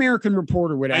no American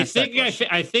reporter would ask that question.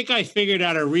 I think I figured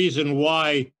out a reason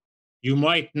why you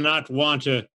might not want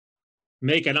to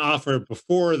make an offer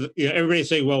before. Everybody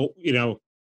say, well,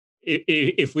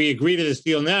 if we agree to this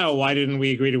deal now, why didn't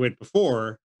we agree to it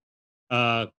before?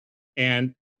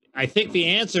 And I think the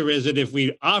answer is that if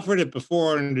we offered it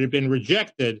before and it had been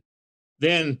rejected,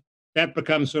 then that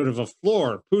becomes sort of a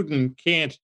floor. Putin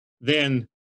can't then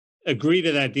agree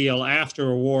to that deal after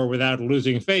a war without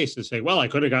losing face and say, well, I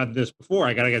could have gotten this before.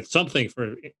 I got to get something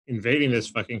for invading this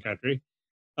fucking country.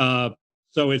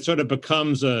 So it sort of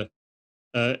becomes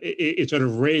it sort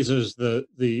of raises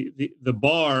the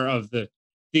bar of the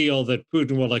deal that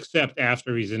Putin will accept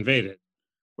after he's invaded.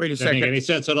 Wait a Does that make second. any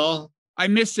sense at all? I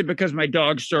missed it because my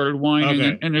dog started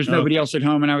whining and there's nobody else at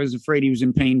home and I was afraid he was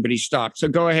in pain, but he stopped. So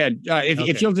go ahead.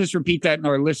 If you'll just repeat that and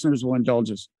our listeners will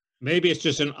indulge us. Maybe it's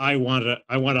just an I want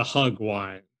a hug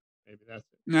whine. Maybe that's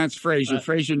it. That's Frazier.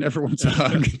 Frazier never wants a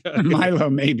hug. Milo,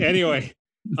 maybe. Anyway,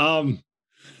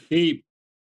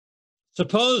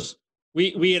 suppose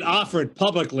we had offered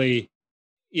publicly,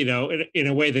 in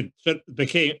a way that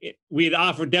became, we had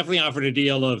definitely offered a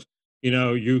deal of,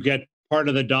 you get part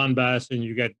of the Donbas and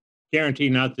you get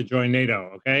guaranteed not to join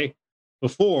NATO, okay?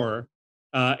 Before,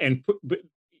 and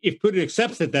if Putin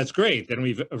accepts it, that's great. Then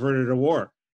we've averted a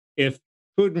war. If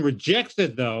Putin rejects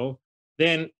it, though,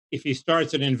 then if he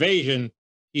starts an invasion,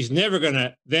 he's never going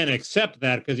to then accept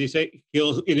that because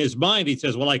he'll in his mind he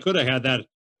says, "Well, I could have had that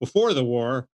before the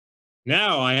war.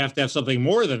 Now I have to have something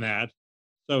more than that.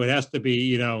 So it has to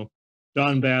be,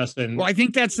 Donbass and I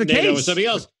think that's the NATO case. And something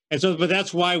else. And so, but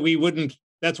that's why we wouldn't.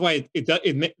 That's why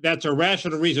that's a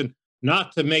rational reason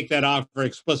not to make that offer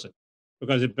explicit,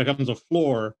 because it becomes a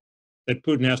floor that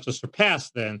Putin has to surpass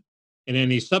then in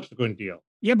any subsequent deal.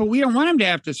 Yeah, but we don't want him to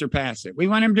have to surpass it. We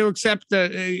want him to accept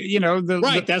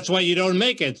right. That's why you don't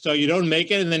make it. So you don't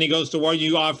make it, and then he goes to war.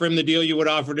 You offer him the deal you would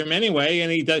offer him anyway,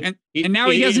 and he does. And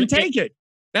now he doesn't take it.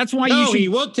 That's why he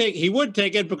would take. He would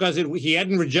take it because he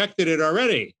hadn't rejected it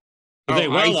already. Say,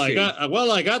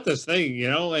 I got this thing,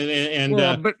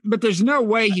 but there's no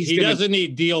way he doesn't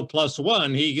need deal plus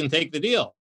one. He can take the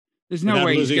deal. There's no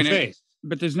way he's going to.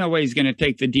 But there's no way he's going to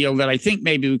take the deal that I think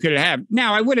maybe we could have.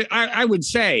 Now, I would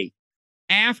say,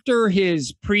 after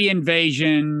his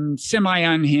pre-invasion,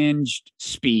 semi-unhinged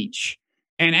speech,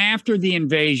 and after the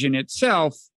invasion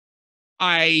itself,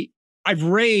 I've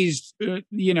raised, the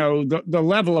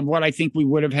level of what I think we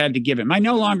would have had to give him. I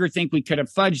no longer think we could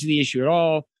have fudged the issue at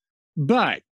all,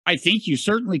 but I think you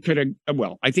certainly could have.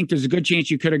 Well, I think there's a good chance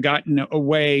you could have gotten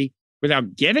away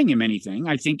without giving him anything.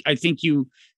 I think you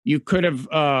could have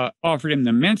offered him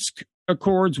the Minsk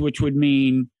Accords, which would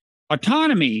mean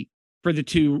autonomy for the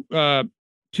two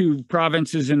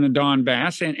provinces in the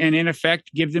Donbass, and in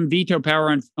effect give them veto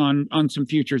power on some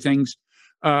future things,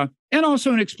 and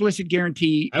also an explicit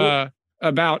guarantee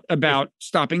about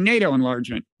stopping NATO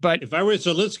enlargement. But if I were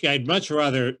Zelenskyy, I'd much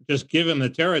rather just give him the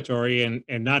territory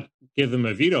and not give them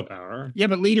a veto power. Yeah,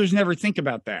 but leaders never think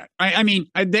about that. I mean,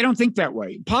 they don't think that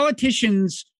way.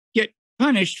 Politicians get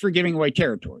punished for giving away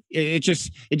territory. It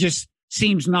just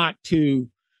seems not to,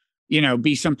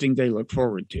 be something they look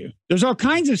forward to. There's all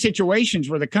kinds of situations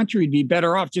where the country would be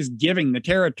better off just giving the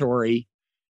territory.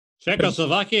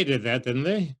 Czechoslovakia did that, didn't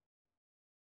they?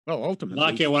 Well, ultimately,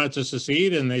 Slovakia wanted to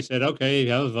secede, and they said, "Okay,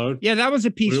 have a vote." Yeah, that was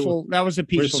a peaceful.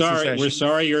 Secession. We're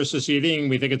sorry you're seceding.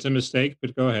 We think it's a mistake,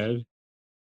 but go ahead.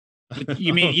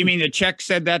 You mean the Czechs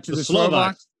said that to the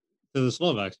Slovaks? To the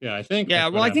Slovaks, yeah, I think. Yeah,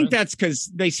 well, I think that's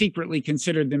because they secretly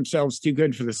considered themselves too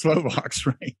good for the Slovaks,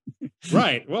 right?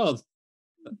 Right. Well,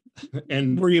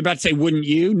 and were you about to say, "Wouldn't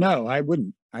you?" No, I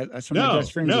wouldn't. That's one of my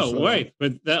best friends. No, wait,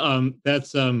 but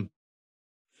that's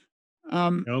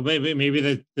maybe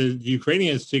the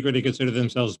Ukrainians secretly consider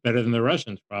themselves better than the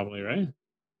Russians, probably, right?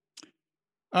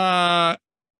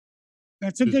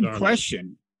 That's a good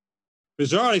question.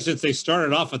 Bizarrely, since they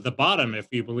started off at the bottom, if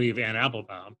you believe Ann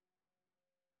Applebaum.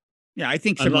 Yeah, I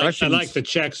think some Russians. Unlike the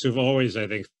Czechs, who've always, I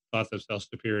think, thought themselves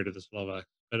superior to the Slovaks.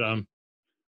 But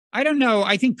I don't know.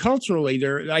 I think culturally,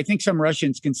 I think some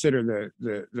Russians consider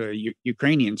the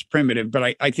Ukrainians primitive,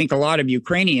 but I think a lot of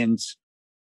Ukrainians.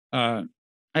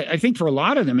 I think for a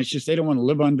lot of them, it's just they don't want to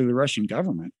live under the Russian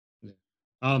government.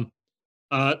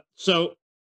 So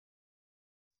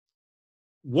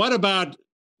what about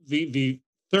the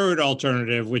third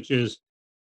alternative, which is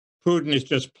Putin is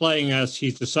just playing us.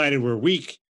 He's decided we're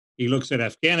weak. He looks at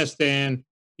Afghanistan.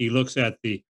 He looks at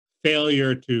the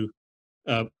failure to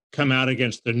come out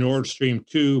against the Nord Stream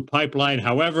 2 pipeline.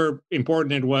 However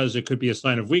important it was, it could be a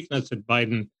sign of weakness that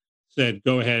Biden said,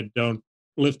 go ahead, don't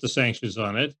lift the sanctions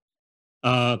on it.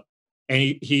 And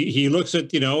he looks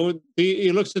at,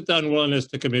 he looks at the unwillingness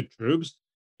to commit troops,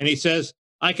 and he says,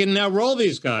 I can now roll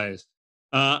these guys.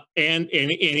 And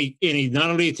he not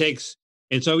only takes,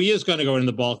 and so he is going to go in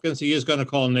the Balkans, he is going to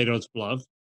call NATO's bluff.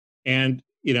 And,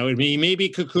 he may be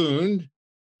cocooned.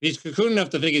 He's cocooned enough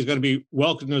to think he's going to be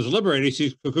welcomed as liberators.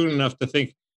 He's cocooned enough to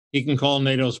think he can call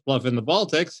NATO's bluff in the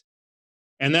Baltics.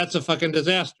 And that's a fucking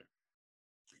disaster.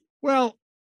 Well,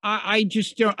 I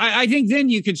just don't. I think then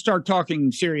you could start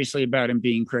talking seriously about him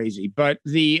being crazy. But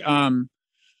maybe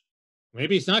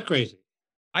he's not crazy.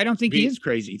 I don't think he is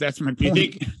crazy. That's my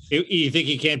point. You think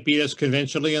he can't beat us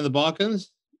conventionally in the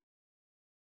Balkans?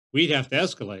 We'd have to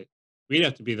escalate. We'd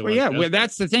have to be the one. Yeah, well,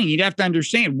 that's the thing. You'd have to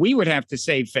understand. We would have to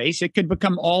save face. It could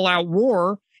become all-out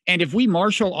war. And if we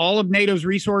marshal all of NATO's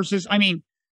resources, I mean,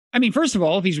 first of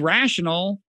all, if he's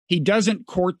rational, he doesn't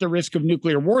court the risk of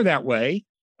nuclear war that way.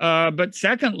 But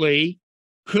secondly,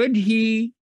 could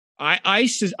he? I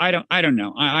don't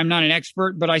know. I'm not an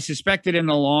expert, but I suspect that in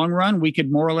the long run, we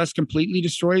could more or less completely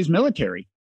destroy his military.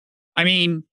 I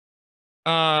mean,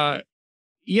 they're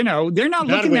not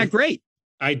looking that great.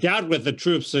 I doubt with the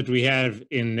troops that we have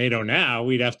in NATO now,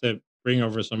 we'd have to bring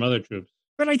over some other troops.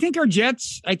 But I think our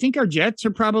jets are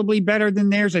probably better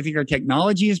than theirs. I think our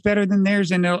technology is better than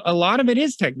theirs, and a lot of it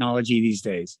is technology these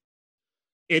days.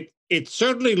 It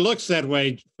certainly looks that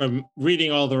way from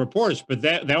reading all the reports, but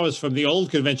that was from the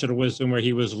old conventional wisdom where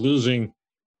he was losing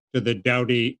to the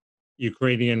doughty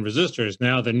Ukrainian resistors.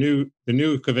 Now the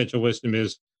new conventional wisdom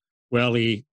is, well,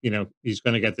 he's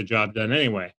going to get the job done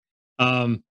anyway.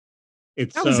 That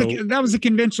was the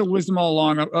conventional wisdom all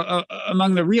along.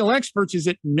 Among the real experts, is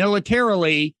that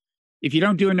militarily, if you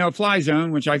don't do a no-fly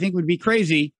zone, which I think would be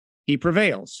crazy, he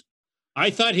prevails. I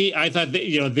thought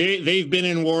they've been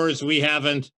in wars we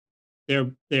haven't.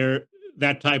 They're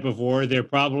that type of war. They've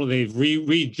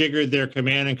rejiggered their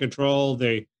command and control.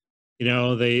 They're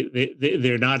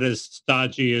not as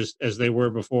stodgy as they were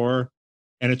before.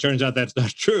 And it turns out that's not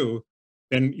true.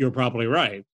 Then you're probably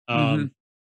right. But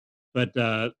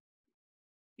I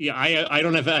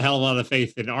don't have a hell of a lot of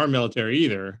faith in our military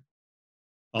either.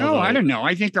 No, I don't know.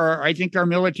 I think our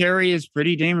military is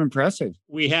pretty damn impressive.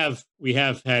 We have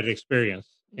had experience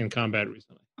in combat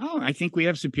recently. Oh, I think we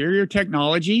have superior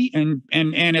technology and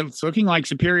it's looking like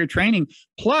superior training.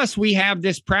 Plus, we have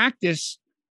this practice,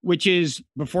 which is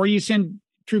before you send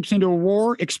troops into a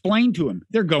war, explain to them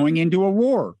they're going into a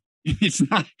war. It's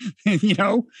not, I mean,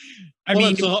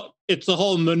 it's the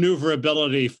whole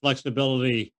maneuverability,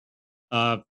 flexibility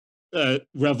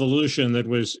revolution that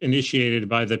was initiated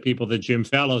by the people that Jim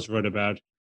Fallows wrote about.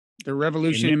 The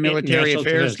revolution in military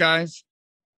affairs, guys.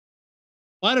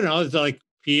 Well, I don't know. It's like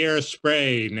Pierre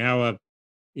Spray, now a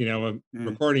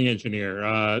recording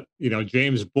engineer.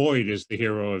 James Boyd is the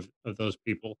hero of those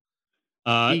people.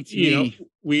 We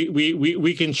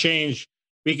can change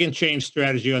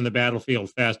strategy on the battlefield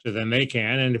faster than they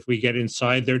can, and if we get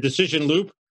inside their decision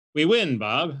loop, we win,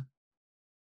 Bob.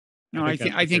 No, I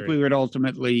think we would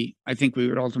ultimately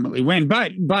win,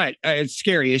 but it's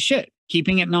scary as shit.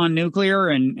 Keeping it non-nuclear,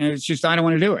 and it's just I don't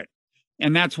want to do it,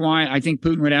 and that's why I think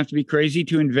Putin would have to be crazy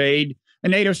to invade a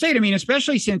NATO state. I mean,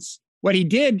 especially since what he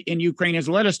did in Ukraine has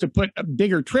led us to put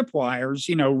bigger tripwires,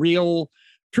 real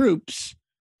troops,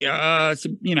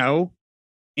 in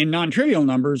non-trivial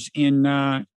numbers in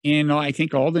I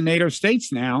think all the NATO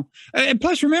states now. And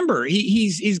plus, remember,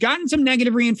 he's gotten some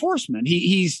negative reinforcement.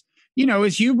 He's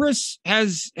his hubris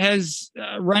has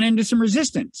run into some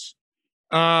resistance.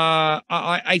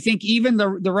 I think even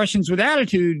the Russians with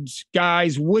attitudes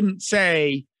guys wouldn't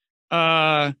say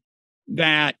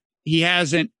that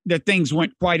that things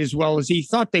went quite as well as he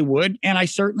thought they would. And I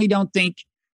certainly don't think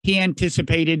he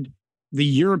anticipated the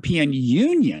European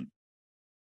Union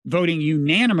voting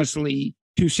unanimously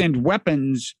to send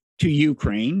weapons to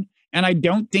Ukraine. And I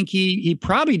don't think he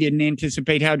probably didn't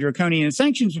anticipate how draconian the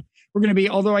sanctions were going to be.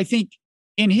 Although I think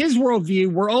in his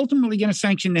worldview, we're ultimately going to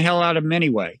sanction the hell out of him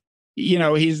anyway.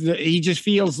 He just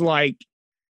feels like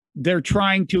they're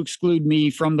trying to exclude me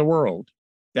from the world.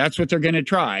 That's what they're going to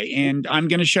try, and I'm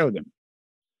going to show them.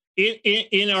 In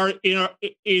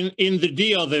the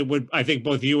deal that would, I think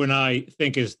both you and I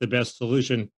think is the best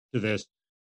solution to this.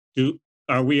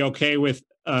 Are we okay with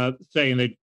saying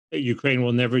that Ukraine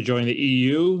will never join the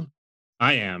EU?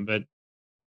 I am, but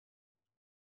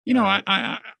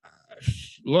I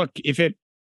look, if it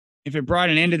brought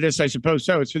an end to this, I suppose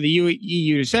so. It's for the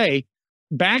EU to say.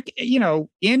 Back,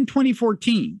 in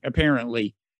 2014,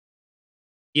 apparently,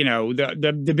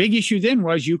 the big issue then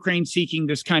was Ukraine seeking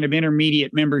this kind of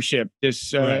intermediate membership,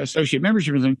 this associate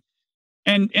membership thing.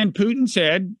 And Putin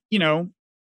said,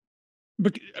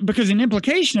 because an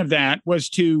implication of that was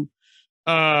to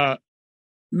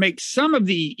make some of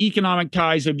the economic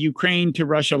ties of Ukraine to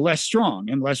Russia less strong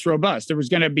and less robust.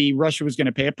 Russia was going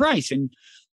to pay a price. And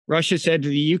Russia said to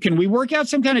the EU, can we work out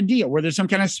some kind of deal where there's some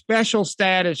kind of special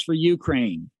status for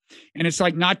Ukraine? And it's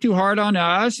like, not too hard on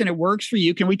us, and it works for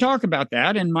you. Can we talk about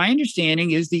that? And my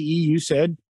understanding is the EU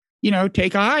said,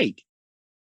 take a hike.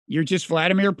 You're just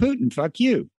Vladimir Putin. Fuck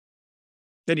you.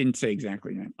 They didn't say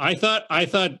exactly that. I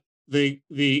thought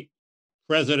the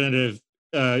president of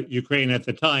Ukraine at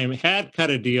the time had cut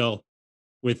a deal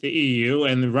with the EU,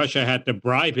 and Russia had to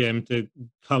bribe him to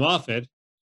come off it.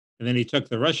 And then he took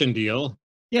the Russian deal.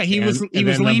 Yeah, he was leaning,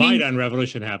 the Maidan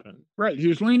revolution happened. Right, he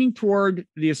was leaning toward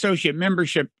the associate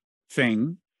membership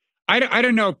thing. I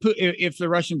don't know if the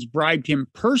Russians bribed him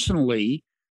personally.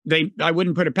 I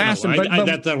wouldn't put it past them. But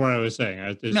that's not what I was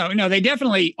saying. No, they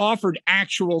definitely offered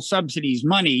actual subsidies,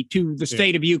 money to the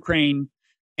state of Ukraine,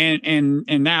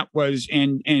 and that was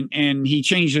and he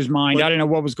changed his mind. I don't know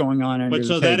what was going on. But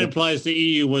so that implies the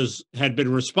EU had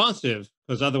been responsive,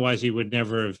 because otherwise he would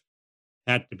never have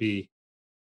had to be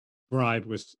bribed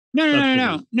with.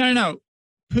 No.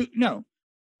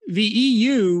 The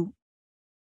EU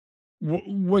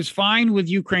was fine with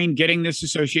Ukraine getting this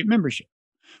associate membership.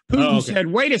 Putin said,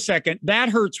 wait a second, that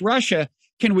hurts Russia.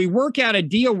 Can we work out a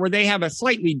deal where they have a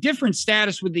slightly different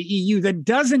status with the EU that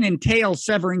doesn't entail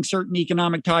severing certain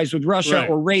economic ties with Russia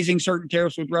or raising certain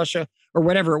tariffs with Russia or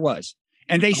whatever it was?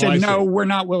 And they said, no, we're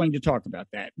not willing to talk about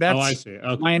that. That's I see.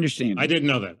 Okay. My understanding. I didn't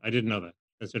know that.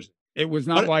 That's interesting. It was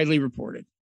not widely reported.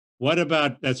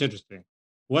 That's interesting.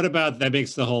 What about that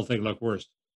makes the whole thing look worse?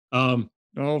 The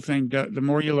whole thing, the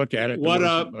more you look at it, the worse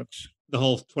it looks. The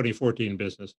whole 2014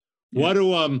 business. Yeah.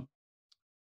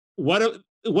 What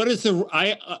is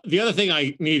the other thing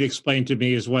I need explained to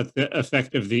me is what the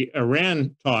effect of the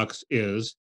Iran talks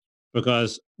is,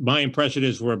 because my impression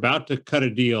is we're about to cut a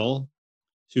deal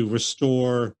to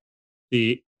restore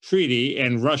the treaty,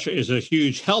 and Russia is a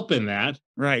huge help in that.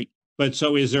 Right. But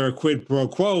so is there a quid pro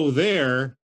quo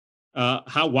there?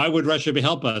 Why would Russia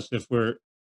help us if we're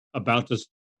about to,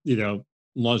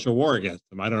 launch a war against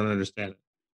them? I don't understand it.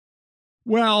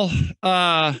 Well,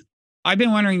 I've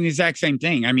been wondering the exact same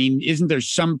thing. I mean, isn't there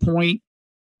some point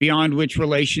beyond which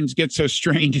relations get so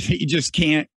strained that you just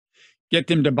can't get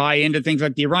them to buy into things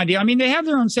like the Iran deal? I mean, they have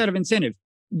their own set of incentives.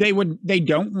 They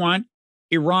don't want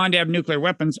Iran to have nuclear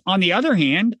weapons. On the other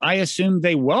hand, I assume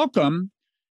they welcome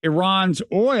Iran's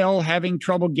oil having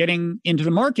trouble getting into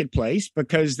the marketplace,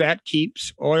 because that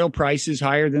keeps oil prices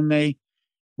higher than they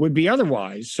would be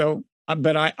otherwise. So,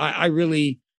 but I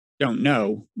really don't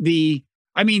know. The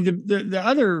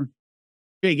other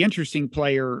big interesting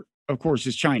player, of course,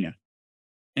 is China.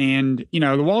 And,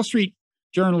 the Wall Street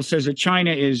Journal says that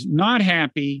China is not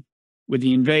happy with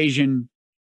the invasion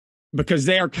because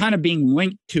they are kind of being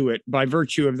linked to it by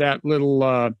virtue of that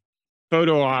little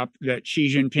photo op that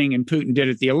Xi Jinping and Putin did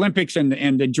at the Olympics, and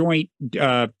the joint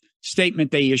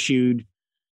statement they issued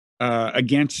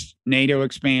against NATO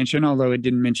expansion, although it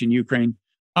didn't mention Ukraine.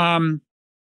 But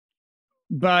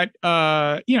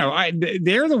they're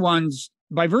the ones,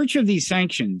 by virtue of these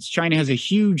sanctions, China has a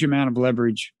huge amount of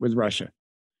leverage with Russia,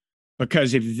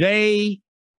 because if they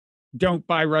don't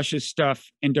buy Russia's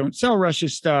stuff and don't sell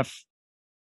Russia's stuff,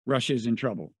 Russia's in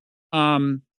trouble.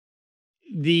 It'll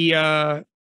be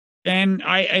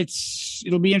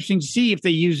interesting to see if they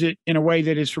use it in a way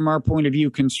that is, from our point of view,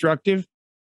 constructive.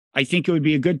 I think it would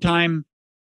be a good time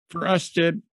for us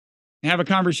to have a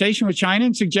conversation with China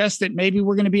and suggest that maybe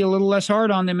we're going to be a little less hard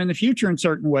on them in the future in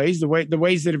certain ways, the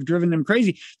ways that have driven them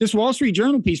crazy. This Wall Street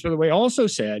Journal piece, by the way, also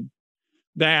said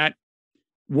that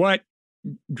what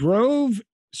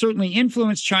certainly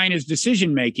influenced China's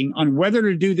decision-making on whether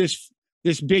to do this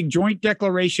big joint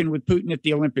declaration with Putin at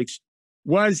the Olympics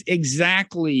was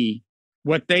exactly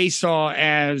what they saw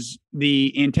as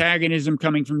the antagonism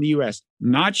coming from the U.S.,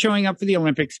 not showing up for the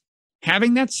Olympics,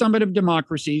 having that summit of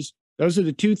democracies. Those are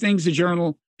the two things the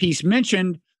journal piece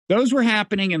mentioned. Those were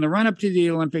happening in the run-up to the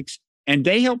Olympics, and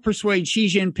they helped persuade Xi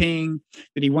Jinping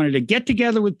that he wanted to get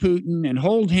together with Putin and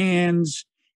hold hands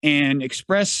and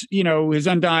express, his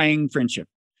undying friendship.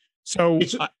 So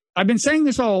I've been saying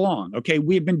this all along. Okay,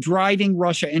 we've been driving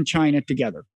Russia and China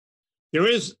together.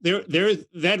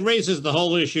 That raises the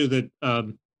whole issue that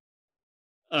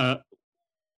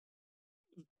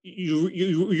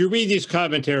you read these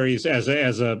commentaries as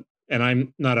a and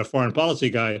I'm not a foreign policy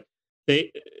guy.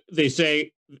 They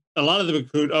say, a lot of them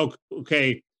conclude,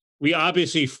 okay, we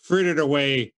obviously frittered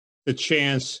away the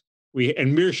chance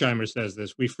and Mearsheimer says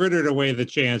this, we frittered away the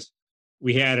chance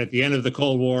we had at the end of the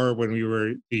Cold War when we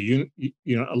were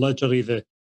allegedly the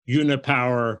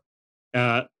unipower.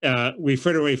 We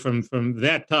frittered away from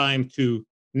that time to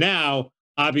now.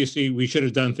 Obviously, we should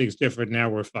have done things different. Now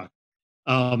we're fucked.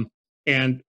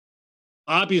 And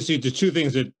obviously, the two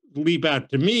things that leap out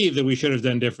to me that we should have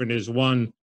done different is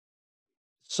one,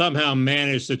 somehow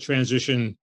manage the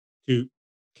transition to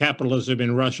capitalism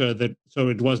in Russia, that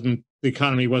so the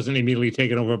economy wasn't immediately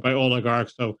taken over by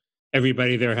oligarchs. So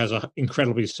everybody there has an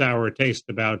incredibly sour taste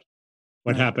about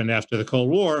what happened after the Cold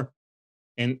War.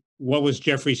 And what was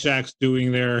Jeffrey Sachs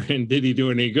doing there, and did he do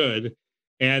any good?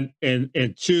 And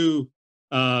two,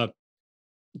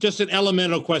 just an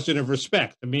elemental question of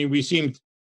respect. I mean, we seemed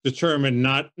determined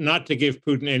not to give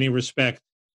Putin any respect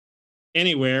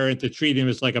anywhere and to treat him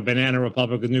as like a banana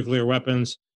republic with nuclear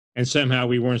weapons. And somehow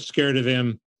we weren't scared of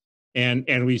him,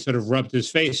 and we sort of rubbed his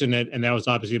face in it, and that was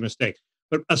obviously a mistake.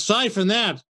 But aside from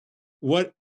that,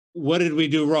 what did we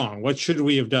do wrong? What should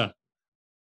we have done?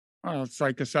 Well, it's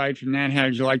like, aside from that, how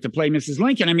did you like to play Mrs.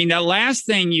 Lincoln? I mean, that last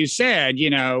thing you said,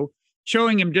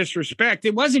 showing him disrespect,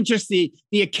 it wasn't just the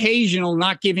occasional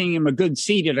not giving him a good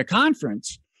seat at a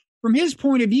conference. From his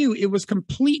point of view, it was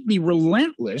completely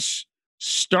relentless,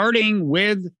 starting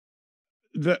with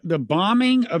the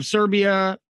bombing of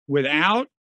Serbia without,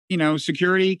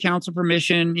 Security Council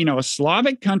permission, a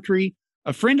Slavic country,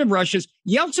 a friend of Russia's.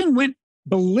 Yeltsin went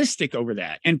ballistic over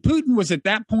that. And Putin was at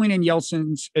that point in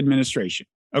Yeltsin's administration.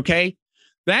 Okay.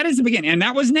 That is the beginning. And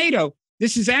that was NATO.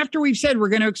 This is after we've said we're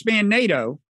going to expand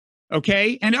NATO.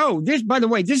 Okay. And by the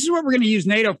way, this is what we're going to use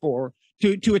NATO for,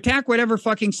 to attack whatever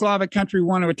fucking Slavic country we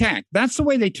want to attack. That's the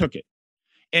way they took it.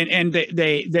 And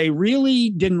they really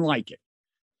didn't like it.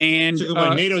 And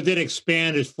NATO did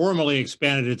formally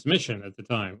expanded its mission at the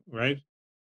time, right?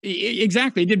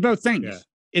 Exactly. It did both things. Yeah.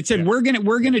 It said, we're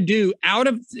gonna do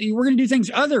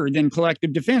things other than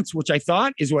collective defense, which I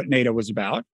thought is what NATO was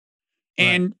about.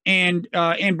 And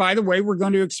by the way, we're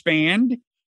going to expand.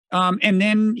 And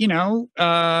then,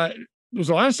 there's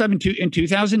a lot of stuff in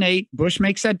 2008. Bush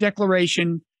makes that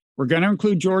declaration. We're going to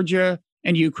include Georgia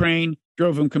and Ukraine.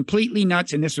 Drove them completely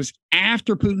nuts. And this was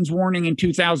after Putin's warning in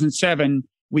 2007.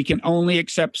 We can only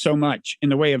accept so much in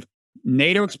the way of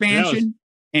NATO expansion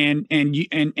and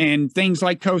things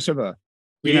like Kosovo.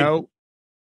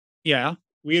 Yeah.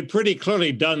 We had pretty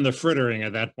clearly done the frittering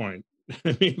at that point.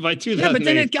 I mean, by 2008. Yeah, but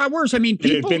then it got worse. I mean,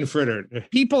 it had been frittered.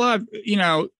 People have,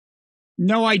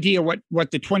 no idea what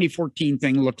the 2014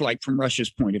 thing looked like from Russia's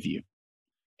point of view.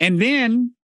 And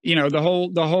then,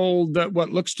 what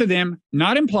looks to them,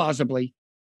 not implausibly,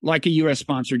 like a U.S.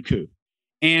 sponsored coup.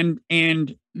 And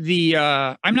I'm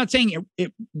not saying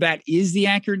that is the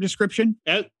accurate description.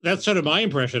 That's sort of my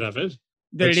impression of it.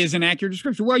 It is an accurate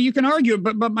description. Well, you can argue it,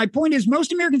 but my point is,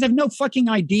 most Americans have no fucking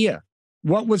idea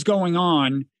what was going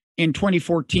on in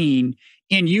 2014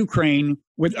 in Ukraine,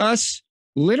 with us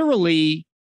literally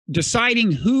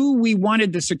deciding who we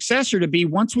wanted the successor to be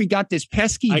once we got this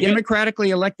pesky democratically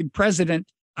elected president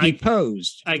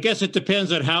deposed. I guess it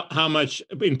depends on how much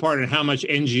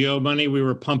NGO money we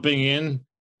were pumping in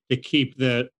to keep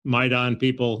the Maidan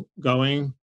people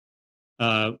going.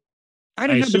 I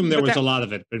assume there was a lot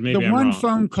of it, but maybe I'm wrong. The one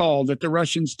phone call that the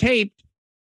Russians taped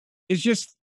is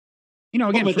just,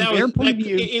 again, from their point of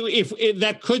view. If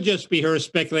that could just be her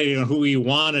speculating on who he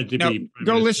wanted to be.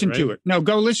 Go listen to it. No,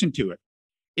 go listen to it.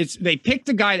 They picked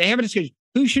the guy. They have a discussion.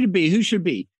 Who should it be? Who should it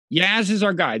be? Yaz is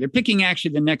our guy. They're picking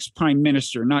actually the next prime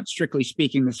minister, not strictly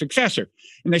speaking the successor.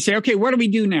 And they say, okay, what do we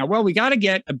do now? Well, we got to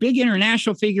get a big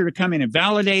international figure to come in and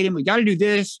validate him. We got to do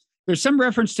this. There's some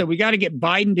reference to we got to get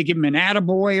Biden to give him an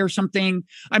attaboy or something.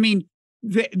 I mean,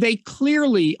 they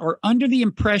clearly are under the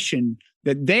impression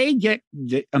that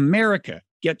America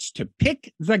gets to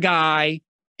pick the guy,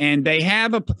 and they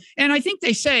have and I think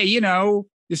they say,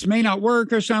 this may not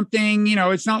work or something.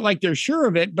 It's not like they're sure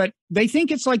of it, but they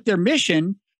think it's like their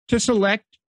mission to select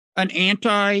an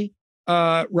anti-Russian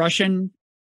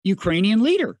Ukrainian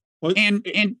leader and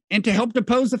to help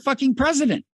depose the fucking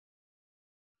president.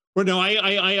 Well, no,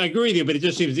 I agree with you, but it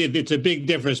just seems it's a big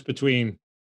difference between,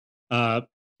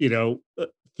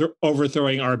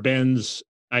 overthrowing our Benz.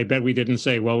 I bet we didn't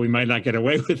say, well, we might not get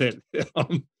away with it. It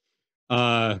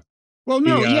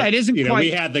isn't quite.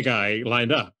 We had the guy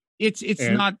lined up. It's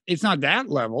not that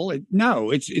level.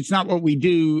 It's not what we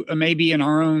do maybe in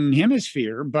our own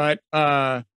hemisphere, but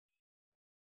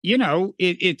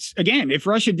it's again, if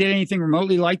Russia did anything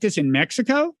remotely like this in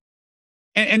Mexico,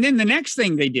 and then the next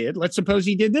thing they did, let's suppose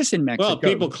he did this in Mexico. Well,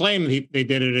 people claim they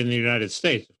did it in the United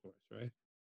States, of course, right?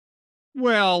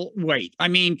 Well, wait. I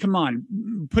mean, come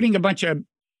on, putting a bunch of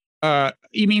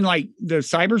You mean like the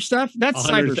cyber stuff? That's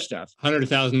cyber stuff.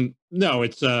 100,000. No,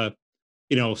 it's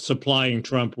supplying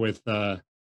Trump with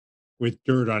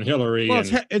dirt on Hillary. Well,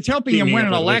 it's helping him win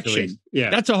an election. Yeah,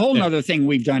 that's a whole nother thing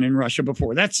we've done in Russia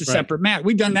before. That's a separate matter.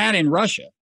 We've done that in Russia.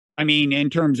 I mean, in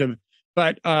terms of,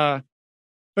 but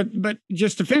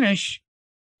just to finish,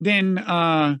 then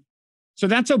so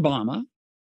that's Obama,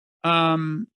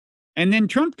 and then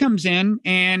Trump comes in,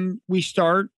 and we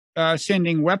start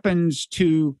sending weapons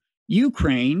to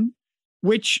Ukraine,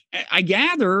 which I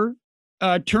gather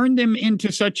turned them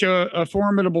into such a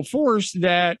formidable force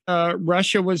that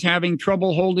Russia was having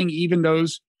trouble holding even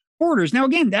those borders. Now,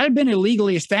 again, that had been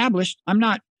illegally established. I'm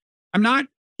not,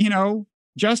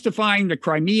 justifying the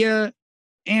Crimea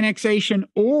annexation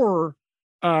or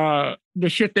the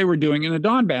shit they were doing in the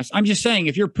Donbas. I'm just saying,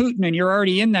 if you're Putin and you're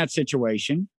already in that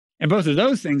situation, and both of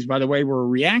those things, by the way, were a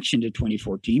reaction to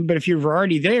 2014. But if you're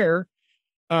already there,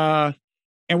 and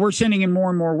we're sending in more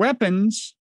and more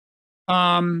weapons,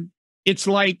 it's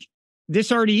like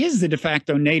this already is the de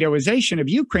facto NATOization of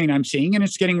Ukraine I'm seeing, and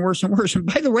it's getting worse and worse. And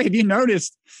by the way, have you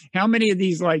noticed how many of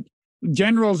these like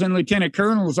generals and lieutenant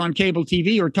colonels on cable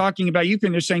TV are talking about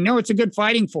Ukraine? They're saying, no, it's a good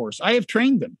fighting force. I have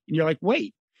trained them. And you're like,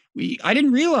 wait, I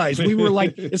didn't realize we were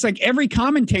like, it's like every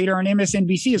commentator on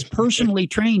MSNBC has personally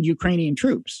trained Ukrainian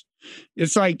troops.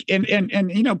 It's like, and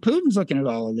Putin's looking at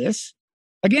all of this.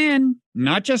 Again,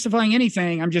 not justifying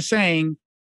anything. I'm just saying,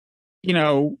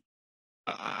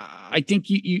 I think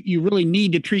you really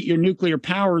need to treat your nuclear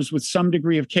powers with some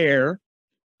degree of care,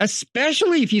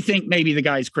 especially if you think maybe the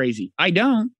guy's crazy. I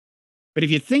don't. But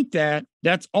if you think that,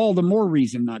 that's all the more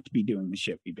reason not to be doing the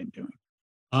shit we've been doing.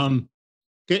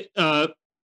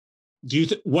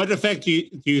 What effect do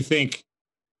you think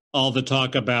all the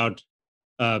talk about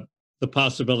the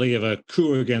possibility of a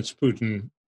coup against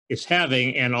Putin is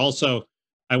having? And also,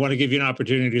 I want to give you an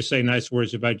opportunity to say nice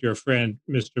words about your friend,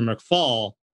 Mr.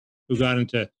 McFaul, who got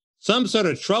into some sort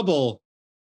of trouble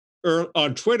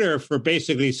on Twitter for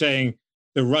basically saying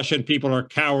the Russian people are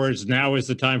cowards. Now is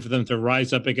the time for them to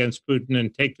rise up against Putin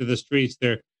and take to the streets.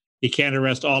 He can't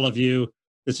arrest all of you.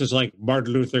 This is like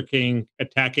Martin Luther King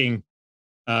attacking,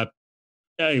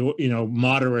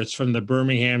 moderates from the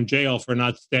Birmingham jail for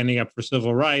not standing up for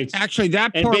civil rights. Actually,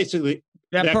 that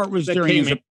part was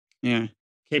during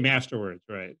came afterwards,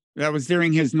 right? That was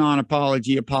during his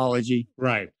non-apology apology.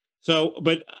 Right. So,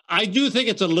 but I do think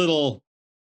it's a little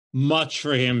much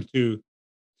for him to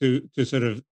sort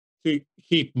of to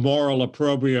heap moral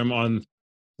opprobrium on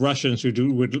Russians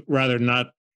who would rather not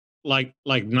like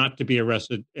not to be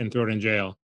arrested and thrown in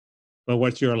jail. But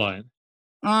what's your line?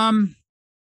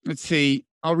 Let's see.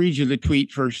 I'll read you the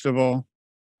tweet first of all.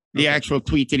 The actual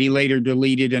tweet that he later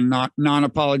deleted and not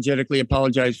non-apologetically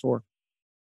apologized for.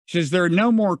 He says there are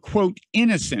no more, quote,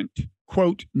 innocent,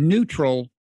 quote, neutral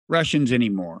Russians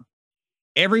anymore.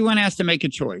 Everyone has to make a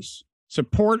choice.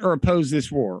 Support or oppose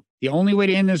this war. The only way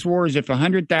to end this war is if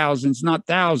 100,000s, not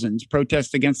thousands,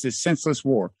 protest against this senseless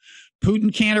war.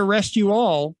 Putin can't arrest you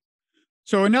all.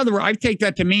 So in other words, I take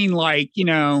that to mean like,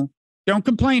 don't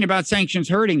complain about sanctions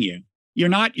hurting you. You're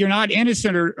not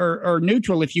innocent or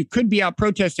neutral. If you could be out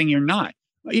protesting, you're not.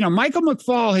 Michael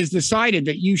McFaul has decided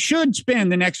that you should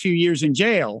spend the next few years in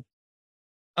jail.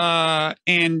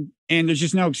 And there's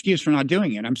just no excuse for not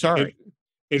doing it. I'm sorry.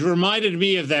 It reminded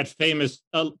me of that famous,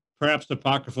 perhaps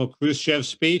apocryphal Khrushchev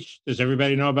speech. Does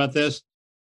everybody know about this?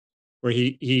 Where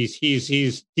he's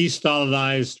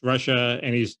de-Stalinized Russia,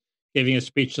 and he's giving a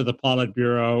speech to the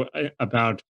Politburo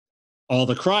about all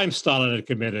the crimes Stalin had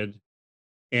committed.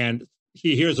 And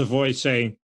he hears a voice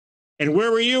saying, "And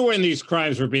where were you when these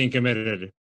crimes were being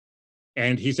committed?"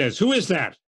 And he says, "Who is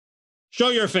that? Show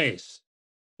your face.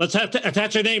 Let's have to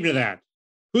attach a name to that.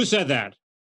 Who said that?"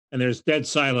 And there's dead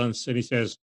silence. And he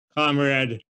says,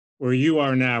 "Comrade, where you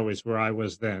are now is where I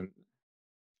was then."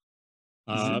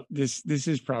 This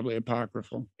is probably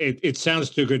apocryphal. It sounds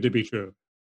too good to be true.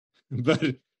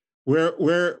 But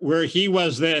where he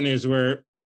was then is where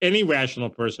any rational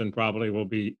person probably will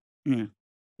be,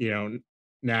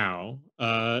 now,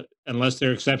 unless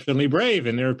they're exceptionally brave.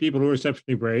 And there are people who are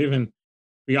exceptionally brave, and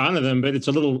we honor them. But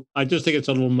I just think it's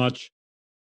a little much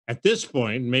at this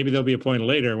point. Maybe there'll be a point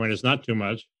later when it's not too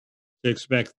much to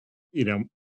expect,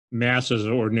 masses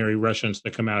of ordinary Russians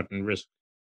to come out and risk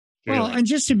jail. Well, and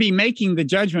just to be making the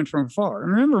judgment from afar.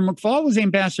 Remember, McFaul was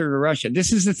ambassador to Russia.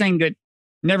 This is the thing that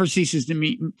never ceases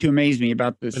to amaze me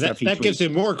about this stuff. That gives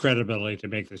him more credibility to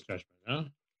make this judgment, huh?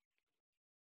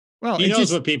 Well, he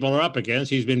knows what people are up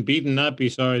against. He's been beaten up. He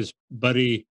saw his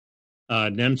buddy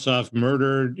Nemtsov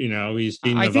murdered. He's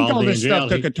seen. I think all this stuff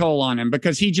took a toll on him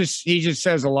because he just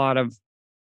says a lot of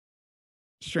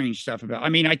strange stuff about. I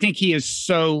mean, I think he is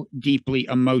so deeply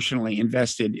emotionally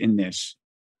invested in this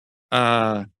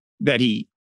that he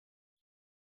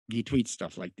tweets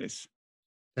stuff like this.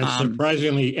 That's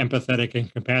surprisingly empathetic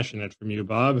and compassionate from you,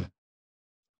 Bob.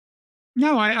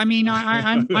 No, I mean,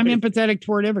 I'm empathetic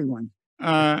toward everyone,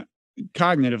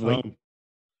 cognitively.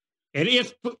 And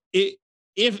if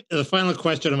the final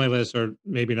question on my list, or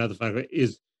maybe not the final,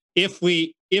 is if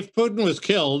Putin was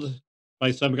killed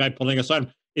by some guy pulling us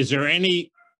on, is there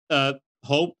any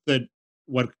hope that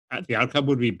what the outcome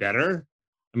would be better?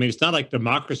 I mean, it's not like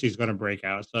democracy is going to break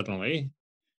out suddenly.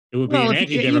 It would be an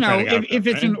anti-democratic outcome, if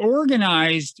it's right? an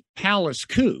organized palace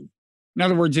coup, in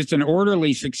other words, it's an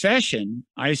orderly succession,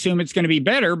 I assume it's going to be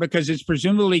better because it's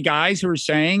presumably guys who are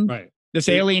saying this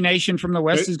alienation from the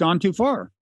West has gone too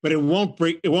far. But it won't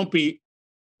be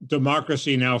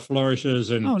democracy now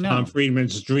flourishes and Tom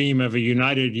Friedman's dream of a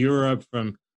united Europe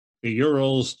from the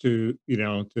Urals to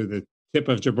the tip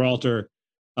of Gibraltar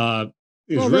is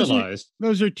realized.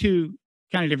 Those are two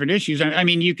kind of different issues. I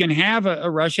mean, you can have a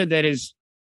Russia that is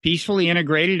peacefully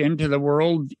integrated into the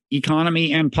world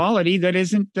economy and polity that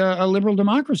isn't a liberal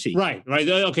democracy. Right.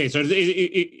 Okay, so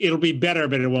it'll be better,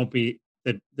 but it won't be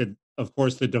that. Of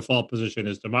course, the default position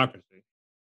is democracy.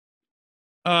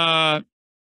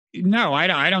 No,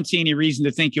 I don't see any reason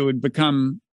to think it would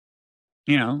become.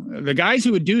 The guys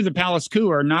who would do the palace coup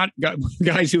are not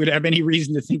guys who would have any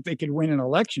reason to think they could win an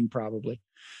election, probably.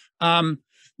 But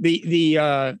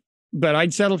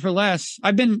I'd settle for less.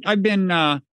 We've been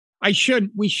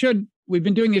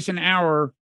doing this an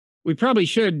hour. We probably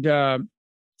should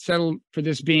settle for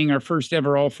this being our first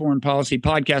ever all foreign policy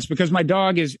podcast because my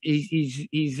dog is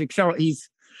he's accelerating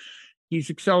he's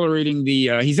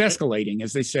escalating,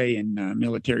 as they say in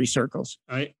military circles.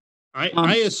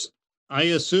 I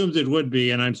assumed it would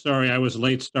be, and I'm sorry I was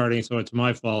late starting, so it's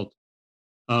my fault.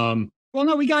 Well,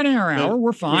 no, we got in our hour.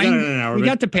 We're fine. We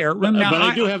got the Parrot Room now. But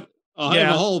I have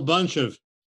a whole bunch of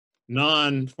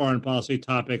non-foreign policy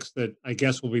topics that I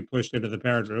guess will be pushed into the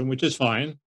Parrot Room, which is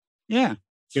fine. Yeah,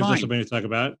 gives us something to talk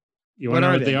about. You want to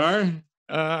know what they are?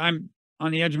 I'm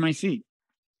on the edge of my seat.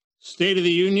 State of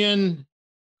the Union,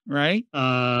 right?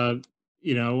 The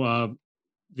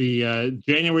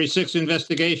January 6th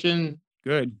investigation.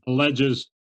 Good.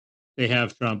 Alleges they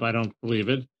have Trump. I don't believe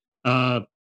it.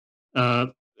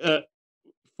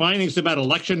 Findings about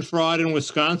election fraud in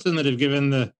Wisconsin that have given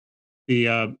the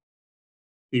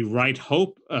right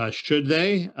hope. Should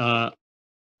they?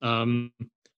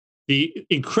 The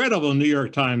incredible New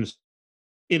York Times.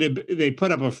 They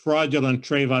put up a fraudulent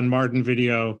Trayvon Martin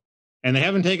video, and they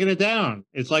haven't taken it down.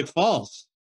 It's like false.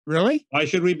 Really? Why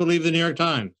should we believe the New York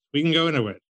Times? We can go into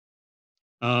it.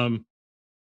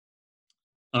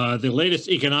 The latest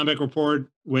economic report,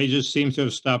 wages seem to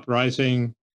have stopped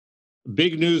rising.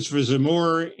 Big news for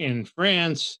Zemmour in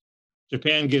France.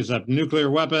 Japan gives up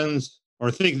nuclear weapons, or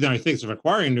thinks of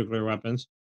acquiring nuclear weapons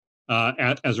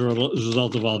as a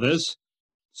result of all this.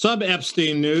 Some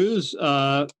Epstein news.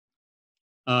 The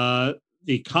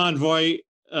convoy,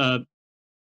 I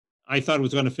thought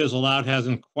was going to fizzle out,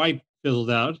 hasn't quite fizzled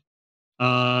out.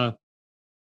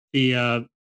 The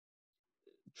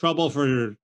trouble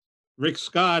for Rick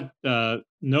Scott,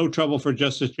 no trouble for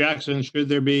Justice Jackson, should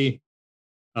there be.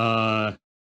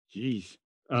 Jeez.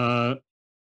 Got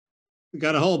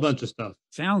a whole bunch of stuff.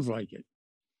 Sounds like it.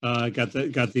 Got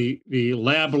the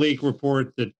lab leak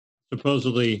report that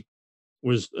supposedly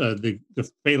was the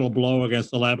fatal blow against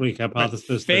the lab leak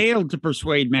hypothesis. Failed to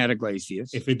persuade Matt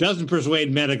Iglesias. If it doesn't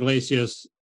persuade Matt Iglesias,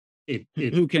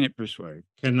 who can it persuade?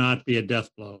 Cannot be a death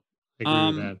blow. I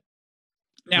agree with that.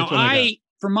 Now,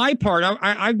 for my part,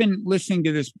 I've been listening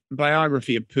to this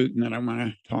biography of Putin that I want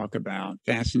to talk about.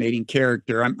 Fascinating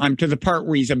character. I'm to the part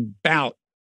where he's about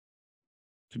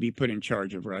to be put in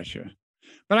charge of Russia,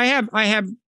 but I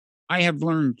have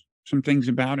learned some things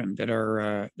about him that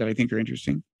I think are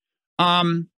interesting.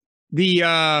 Let's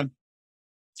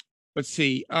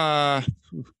see. I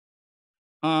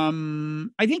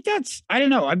think that's, I don't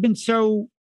know. I've been so,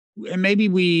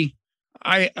 maybe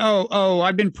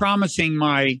I've been promising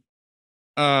my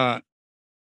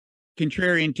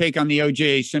contrarian take on the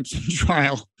OJ Simpson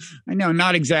trial. I know,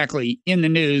 not exactly in the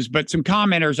news, but some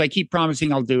commenters, I keep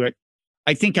promising I'll do it.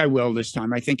 I think I will this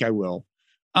time. I think I will.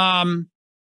 I'm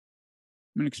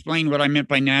going to explain what I meant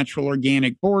by natural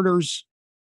organic borders.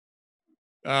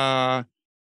 I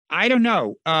don't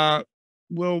know.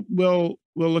 We'll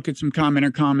look at some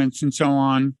commenter comments and so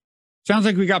on. Sounds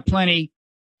like we got plenty,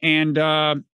 and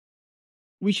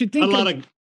we should think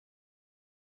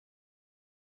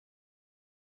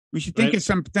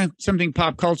of something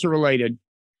pop culture related.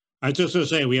 I was just going to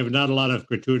say we have not a lot of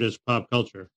gratuitous pop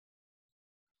culture.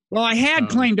 Well, I had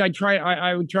claimed I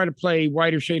would try to play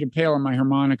Whiter Shade of Pale on my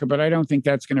harmonica, but I don't think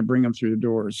that's going to bring them through the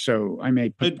doors. So I may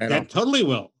put that off. Totally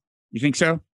will. You think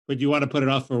so? But you want to put it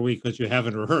off for a week because you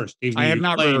haven't rehearsed. I have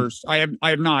not rehearsed. I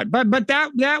have not. But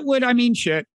that would, I mean,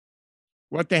 shit.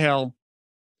 What the hell?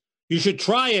 You should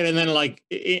try it, and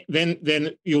then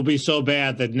then you'll be so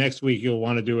bad that next week you'll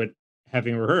want to do it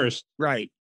having rehearsed.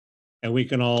 Right. And we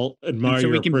can all admire so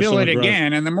your we can bill it growth.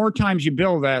 again. And the more times you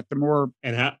bill that, the more.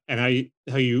 And how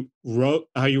you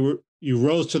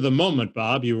rose to the moment,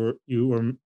 Bob. You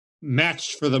were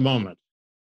matched for the moment.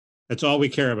 That's all we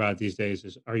care about these days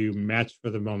is, are you matched for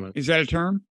the moment? Is that a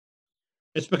term?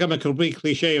 It's become a complete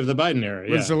cliche of the Biden era.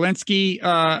 Was Zelenskyy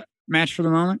matched for the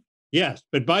moment? Yes,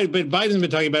 but Biden's been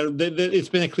talking about it. It's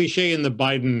been a cliche in the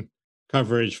Biden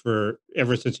coverage for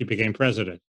ever since he became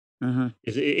president.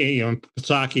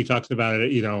 Psaki talks about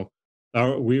it.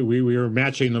 We were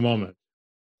matching the moment.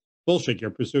 Bullshit.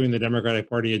 You're pursuing the Democratic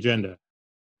Party agenda.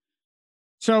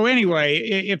 So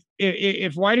anyway,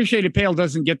 if Whiter Shade of Pale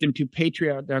doesn't get them to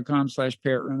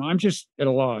patreon.com/Parrot Room, I'm just at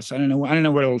a loss. I don't know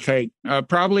what it'll take.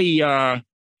 Probably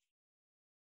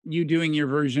you doing your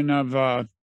version of I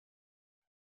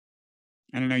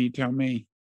don't know, you tell me.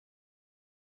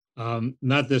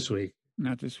 Not this week.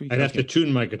 Not this week. I'd have to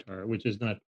tune my guitar, which is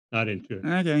not in tune.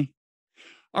 Okay.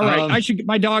 All right.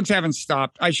 My dogs haven't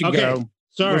stopped. I should go.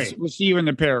 Sorry. We'll see you in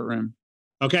the Parrot Room.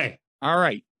 Okay. All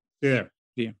right. See you there.